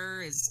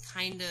sculpture is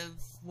kind of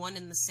one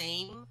and the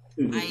same.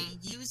 Mm-hmm. I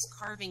use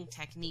carving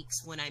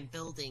techniques when I'm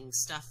building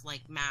stuff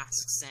like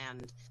masks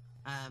and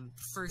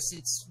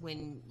fursuits.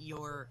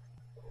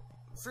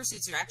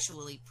 Fursuits are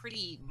actually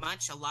pretty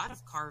much a lot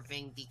of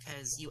carving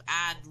because you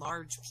add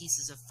large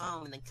pieces of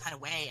foam and then cut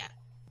away at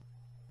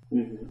it.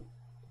 Mm-hmm.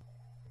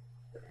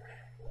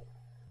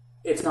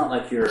 It's not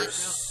like you're...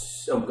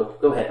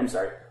 go ahead, I'm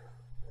sorry.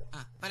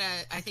 But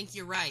I think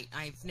you're right.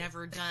 I've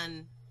never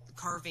done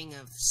carving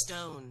of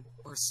stone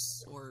or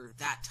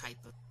that type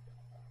of...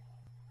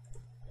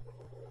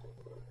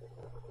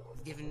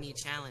 It's given me a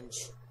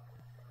challenge.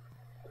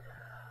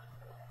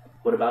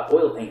 What about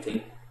oil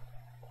painting?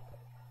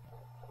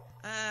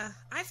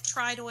 I've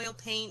tried oil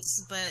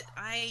paints, but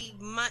I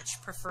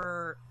much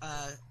prefer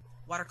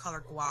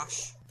watercolor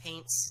gouache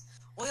paints.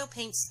 Oil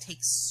paints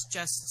takes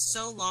just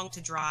so long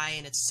to dry,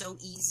 and it's so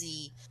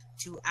easy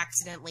to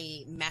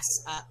accidentally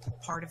mess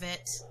up part of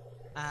it.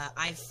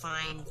 I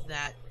find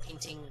that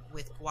painting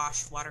with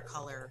gouache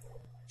watercolor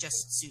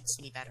just suits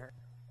me better.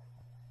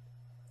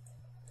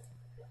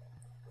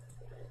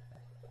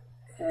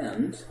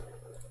 And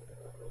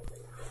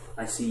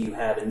I see you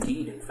have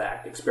indeed, in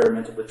fact,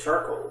 experimented with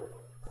charcoal.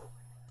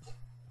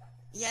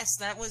 Yes,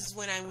 that was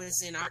when I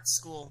was in art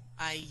school.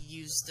 I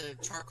used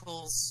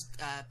charcoals,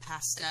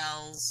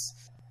 pastels,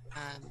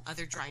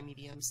 other dry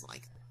mediums.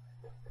 Like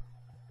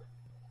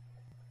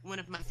one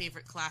of my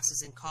favorite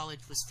classes in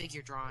college was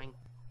figure drawing.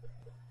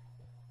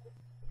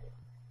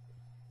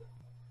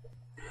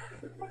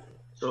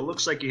 So it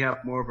looks like you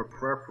have more of a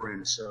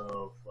preference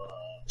of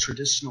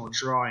traditional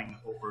drawing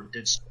over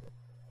digital.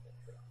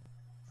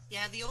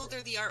 Yeah, the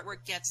older the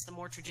artwork gets, the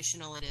more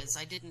traditional it is.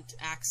 I didn't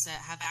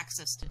have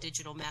access to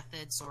digital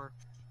methods or,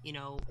 you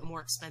know, more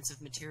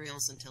expensive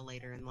materials until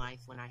later in life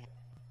when I had.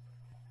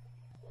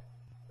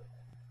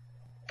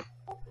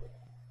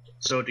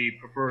 So do you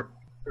prefer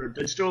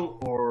digital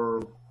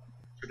or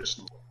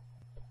traditional?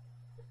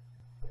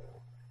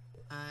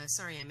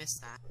 Sorry, I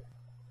missed that.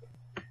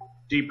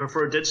 Do you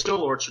prefer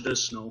digital or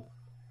traditional?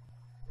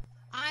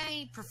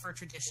 I prefer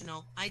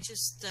traditional. I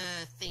just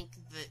think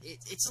that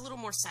it's a little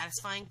more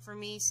satisfying for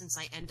me since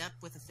I end up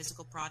with a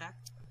physical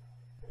product.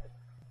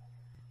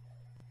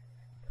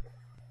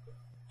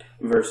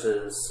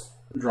 Versus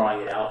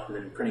drawing it out and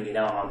then printing it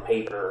out on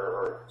paper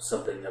or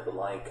something of the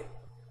like.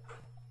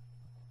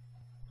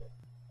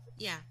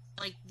 Yeah,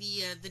 like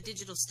the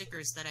digital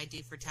stickers that I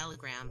do for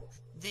Telegram.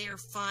 They're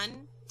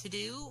fun to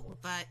do,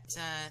 but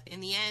in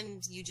the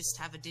end, you just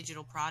have a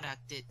digital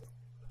product. It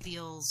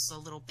feels a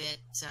little bit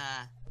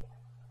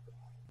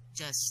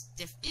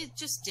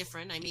just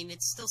different. I mean,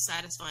 it's still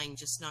satisfying,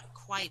 just not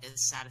quite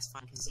as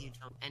satisfying because you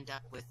don't end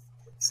up with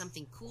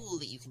something cool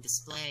that you can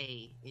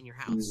display in your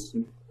house.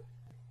 Mhm.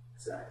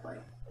 Exactly.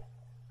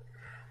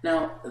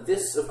 Now,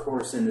 this, of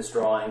course, in this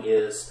drawing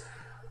is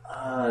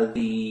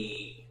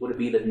would it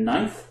be the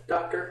 9th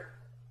Doctor?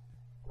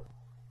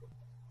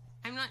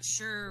 I'm not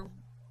sure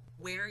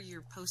where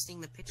you're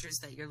posting the pictures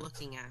that you're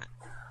looking at.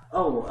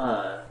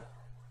 Oh,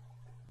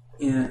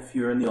 if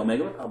you're in the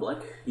Omega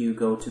Republic, you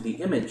go to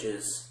the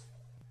images,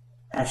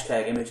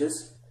 hashtag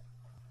images.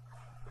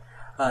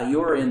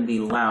 You're in the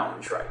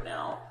lounge right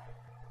now.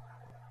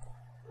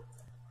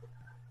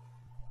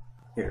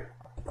 Here.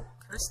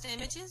 Cursed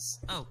images?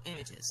 Oh,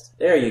 images.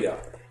 There you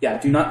go. Yeah,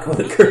 do not go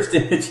to cursed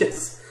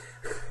images.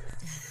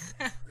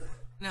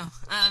 No,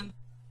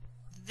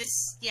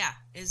 this, yeah,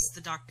 is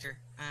the Doctor.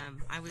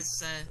 I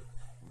was,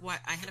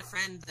 I had a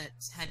friend that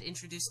had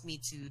introduced me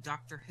to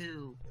Doctor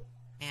Who,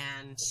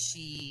 and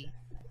she,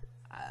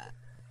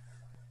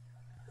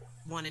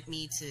 wanted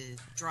me to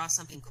draw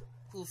something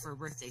cool for her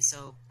birthday,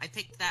 so I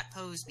picked that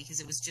pose because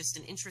it was just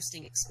an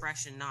interesting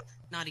expression,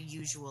 not a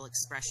usual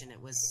expression.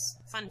 It was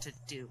fun to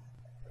do.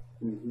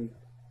 Mm-hmm.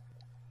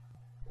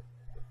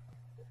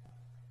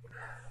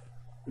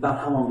 About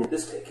how long did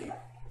this take you?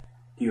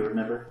 Do you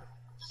remember?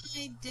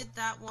 I did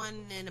that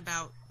one in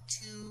about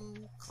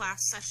 2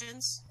 class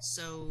sessions,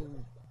 so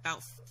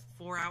about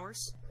 4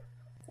 hours.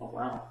 Oh,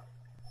 wow.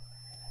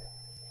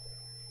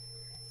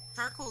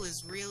 Charcoal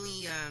is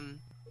really,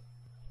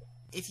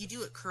 if you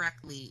do it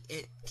correctly,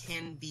 it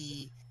can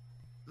be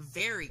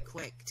very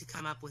quick to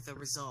come up with a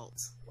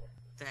result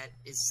that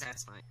is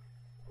satisfying.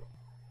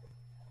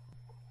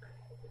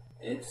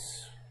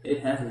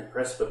 It has an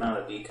impressive amount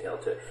of detail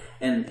to it,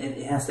 and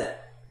it has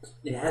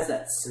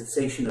that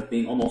sensation of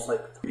being almost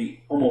like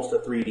almost a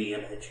 3D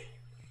image.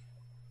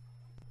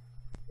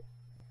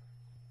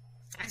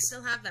 I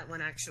still have that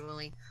one,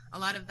 actually. A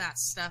lot of that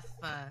stuff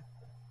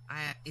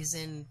is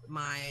in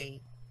my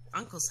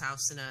uncle's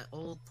house in an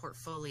old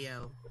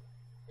portfolio.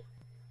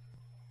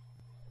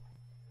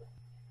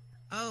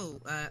 Oh,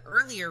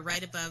 earlier,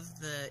 right above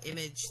the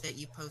image that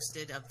you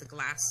posted of the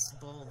glass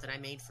bowl that I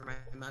made for my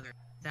mother,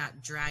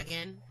 that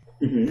dragon,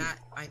 Mm-hmm. that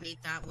I made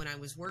that when I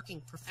was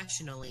working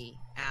professionally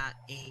at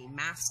a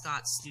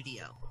mascot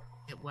studio.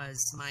 It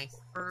was my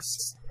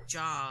first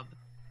job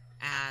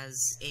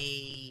as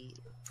a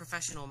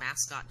professional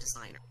mascot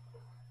designer.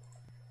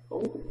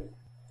 Oh.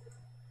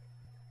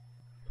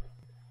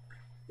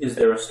 Is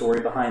there a story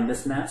behind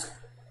this mask?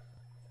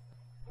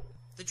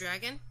 The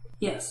dragon?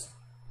 Yes.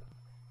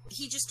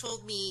 He just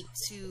told me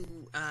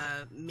to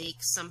make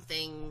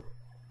something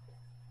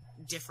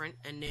different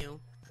and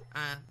new.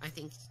 I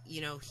think,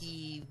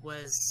 he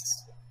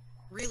was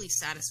really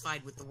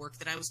satisfied with the work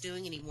that I was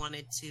doing, and he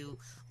wanted to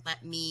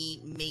let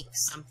me make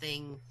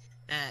something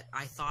that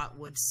I thought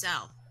would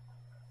sell.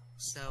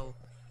 So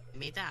I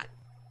made that.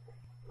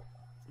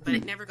 But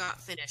it never got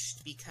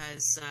finished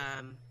because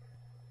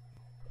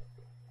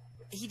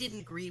he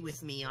didn't agree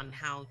with me on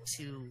how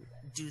to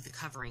do the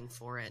covering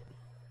for it.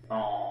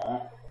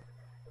 Aww.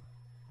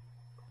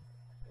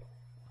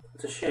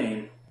 It's a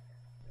shame.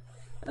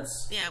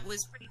 Yeah, it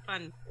was pretty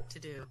fun to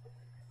do.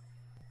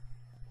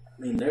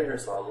 I mean,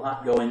 there's a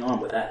lot going on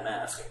with that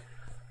mask.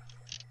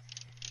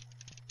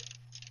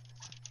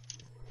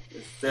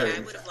 It's very Yeah, I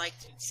would have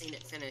liked to have seen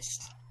it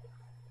finished.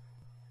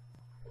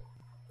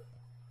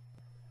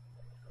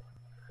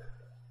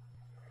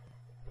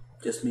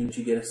 Just means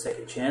you get a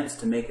second chance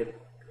to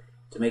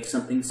make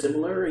something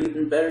similar, or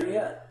even better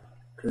yet.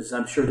 Because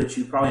I'm sure that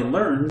you probably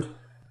learned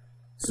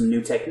some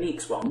new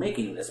techniques while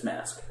making this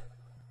mask.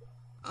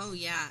 Oh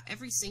yeah,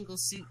 every single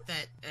suit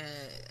that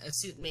a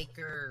suit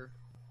maker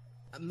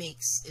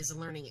makes is a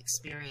learning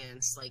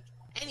experience. Like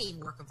any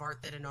work of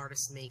art that an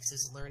artist makes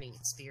is a learning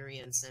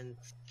experience, and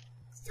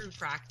through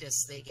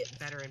practice they get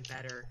better and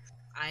better.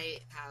 I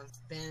have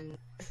been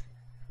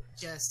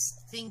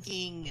just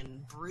thinking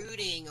and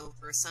brooding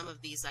over some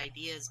of these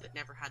ideas but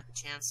never had the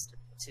chance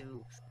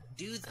to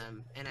do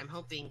them, and I'm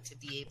hoping to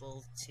be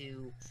able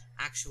to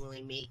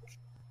actually make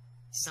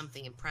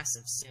something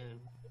impressive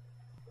soon.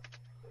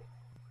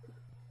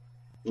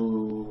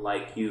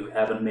 Like you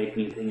haven't made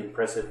anything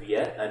impressive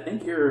yet. I don't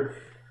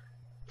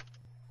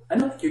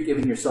think you're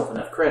giving yourself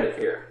enough credit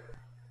here.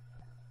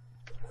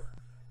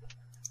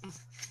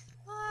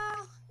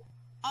 Well,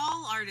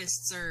 all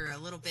artists are a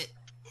little bit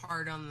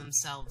hard on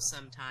themselves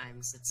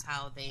sometimes. It's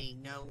how they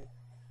know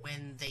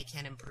when they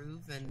can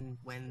improve and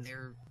when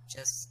they're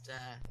just,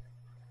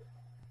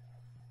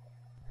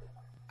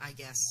 I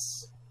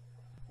guess,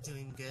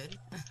 doing good.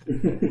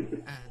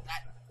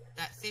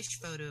 That fish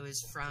photo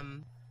is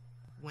from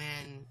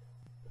when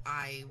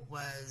I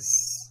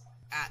was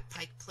at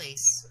Pike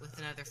Place with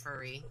another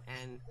furry,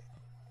 and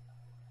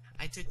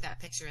I took that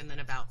picture, and then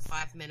about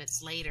 5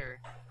 minutes later,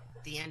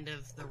 at the end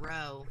of the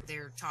row,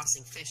 they're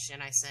tossing fish,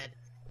 and I said,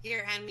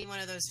 "Here, hand me one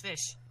of those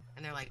fish."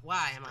 And they're like,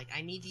 "Why?" I'm like,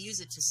 "I need to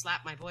use it to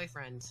slap my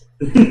boyfriend."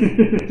 I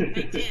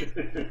did.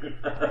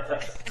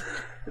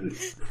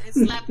 I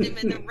slapped him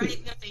right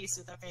in the face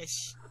with a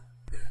fish.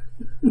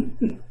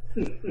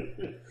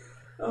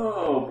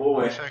 Oh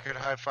boy. Wish I could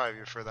high five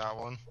you for that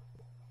one.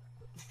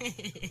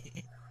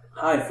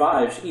 High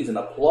five. She needs an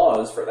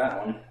applause for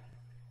that one.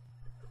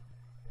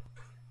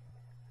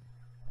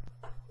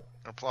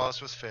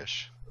 Applause with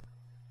fish.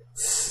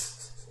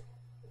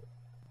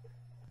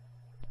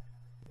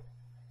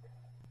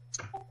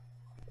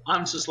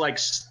 I'm just like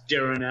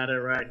staring at it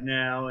right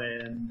now,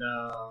 and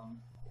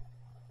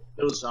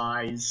those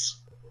eyes,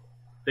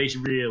 they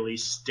really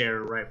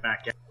stare right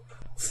back at me.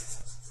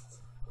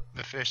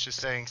 The fish is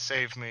saying,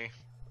 "Save me."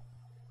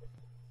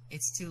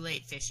 It's too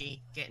late,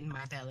 fishy. Get in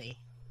my belly.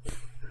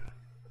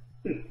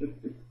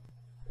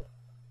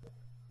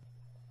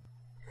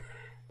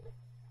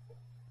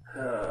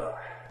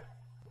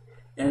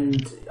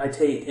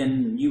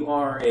 And you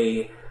are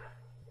a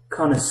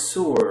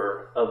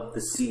connoisseur of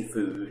the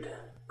seafood,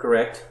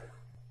 correct?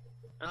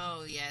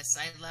 Oh yes,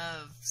 I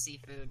love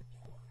seafood.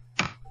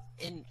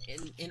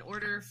 In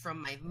order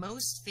from my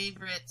most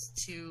favorite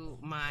to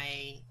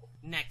my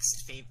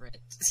next favorite.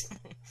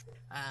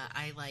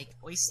 I like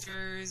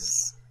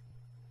oysters,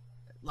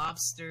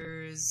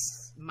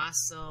 lobsters,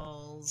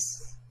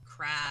 mussels,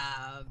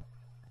 crab,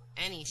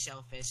 any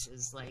shellfish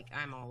is like,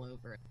 I'm all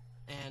over it.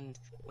 And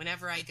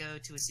whenever I go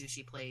to a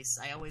sushi place,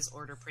 I always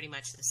order pretty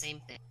much the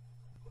same thing.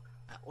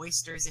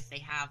 Oysters if they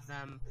have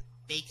them,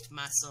 baked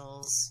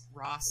mussels,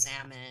 raw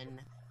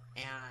salmon,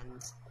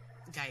 and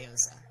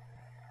gyoza.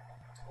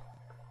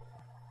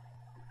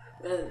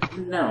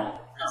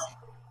 Now,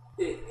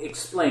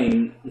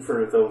 explain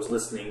for those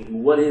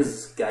listening, what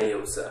is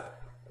gyoza?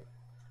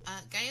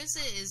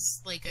 Gyoza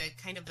is like a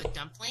kind of a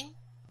dumpling.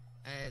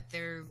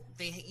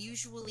 They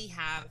usually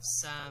have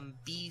some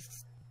beef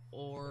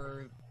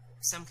or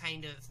some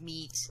kind of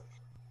meat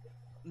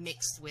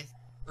mixed with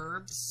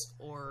herbs,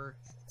 or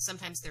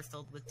sometimes they're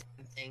filled with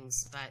different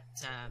things, but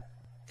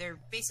they're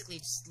basically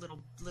just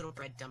little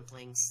bread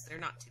dumplings. They're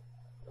not too...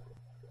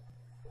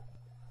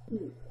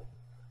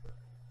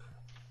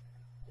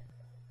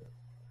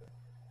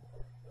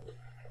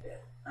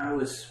 I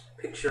was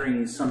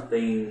picturing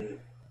something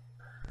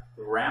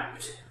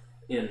wrapped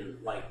in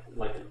like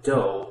a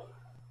dough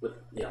with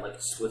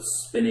with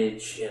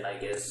spinach and I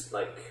guess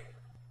like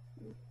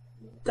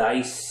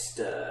diced.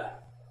 Yeah,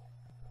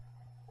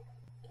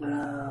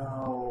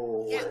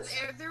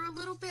 they're a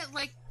little bit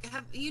like.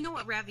 You know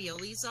what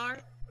raviolis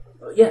are?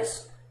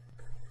 Yes.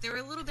 They're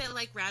a little bit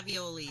like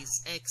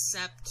raviolis,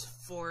 except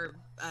for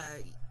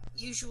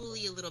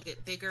usually a little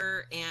bit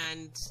bigger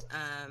and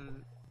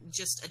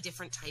just a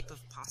different type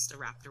of pasta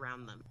wrapped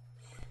around them.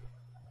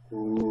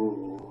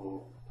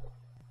 Ooh.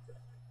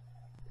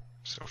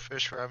 So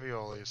fish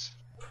raviolis.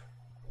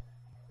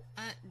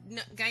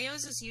 No,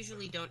 gyozas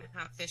usually don't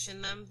have fish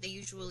in them. They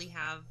usually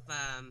have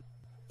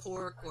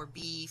pork or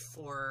beef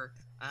or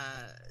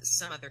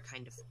some other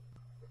kind of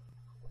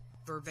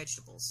or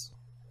vegetables.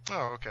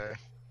 Oh, okay.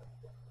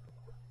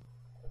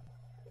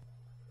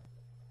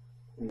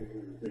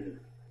 Mm-hmm.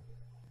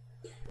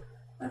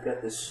 I've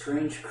got this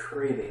strange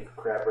craving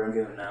for crab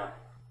rangoon now.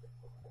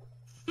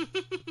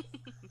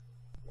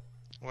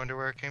 Wonder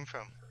where it came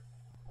from.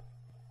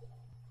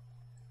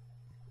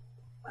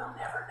 We'll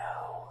never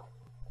know.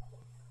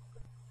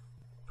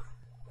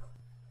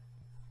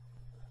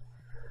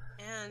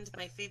 And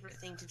my favorite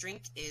thing to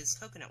drink is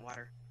coconut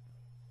water.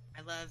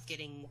 I love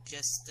getting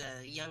just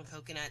young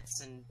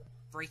coconuts and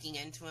breaking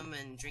into them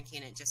and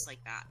drinking it just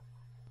like that.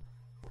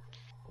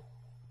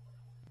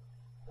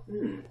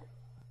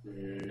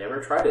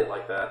 Never tried it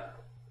like that.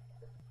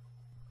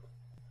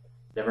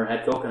 Never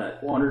had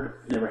coconut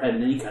water. Never had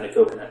any kind of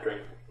coconut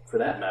drink, for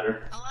that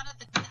matter. A lot of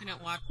the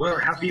coconut water... Where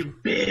have you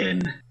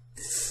been?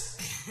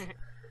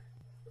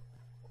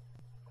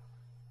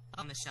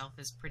 On the shelf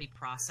is pretty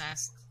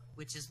processed,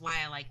 which is why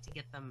I like to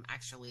get them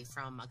actually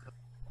from a coconut,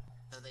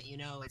 so that you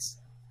know it's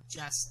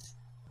just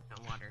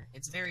coconut water.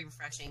 It's very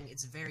refreshing,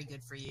 it's very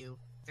good for you,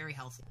 very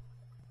healthy.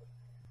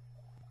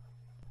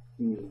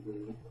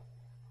 Mm-hmm.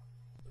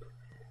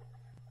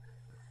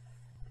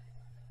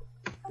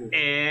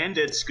 And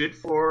it's good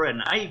for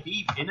an IV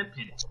in a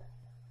pinch.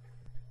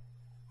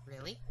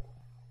 Really?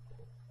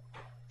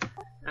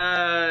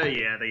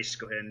 Yeah, they used to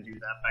go ahead and do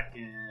that back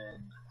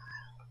in...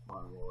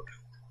 Oh, Lord.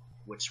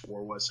 Which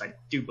war was? I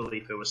do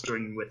believe it was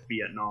during with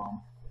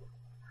Vietnam.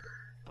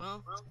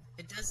 Well,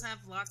 it does have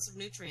lots of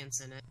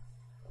nutrients in it.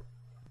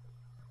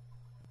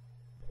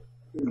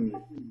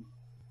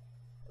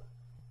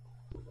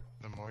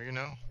 The more you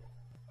know.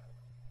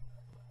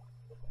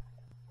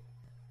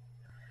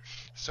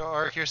 So,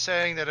 Ark, you're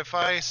saying that if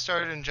I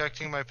started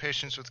injecting my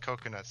patients with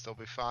coconuts, they'll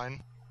be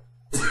fine?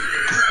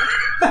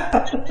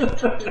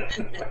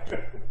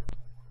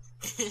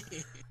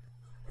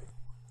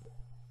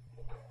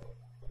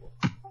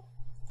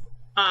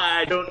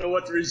 I don't know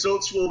what the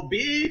results will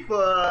be,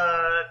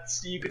 but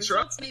you could try.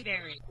 Results may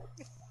vary.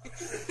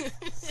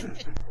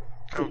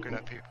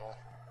 Coconut people.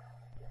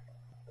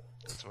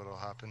 That's what'll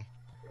happen.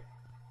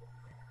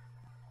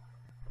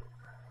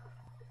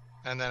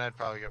 And then I'd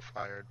probably get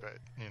fired, but,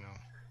 you know.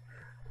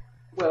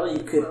 Well,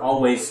 you could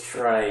always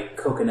try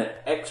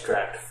coconut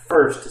extract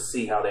first to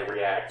see how they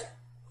react.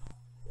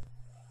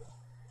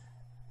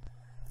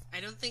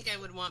 I don't think I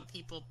would want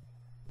people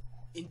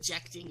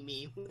injecting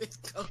me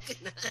with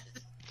coconut.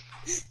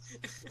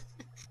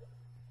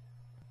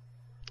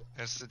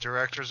 It's the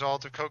director's all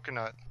to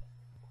coconut.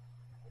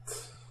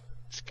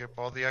 Skip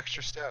all the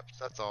extra steps,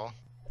 that's all.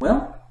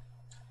 Well,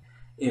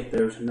 if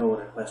there's no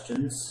other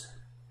questions,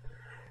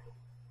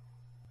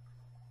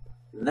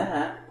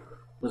 that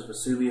was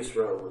Vesuvius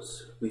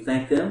Rose. We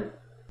thank them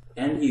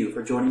and you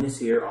for joining us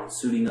here on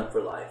Suiting Up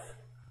for Life.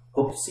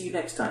 Hope to see you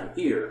next time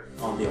here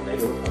on the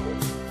Omega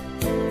Republic.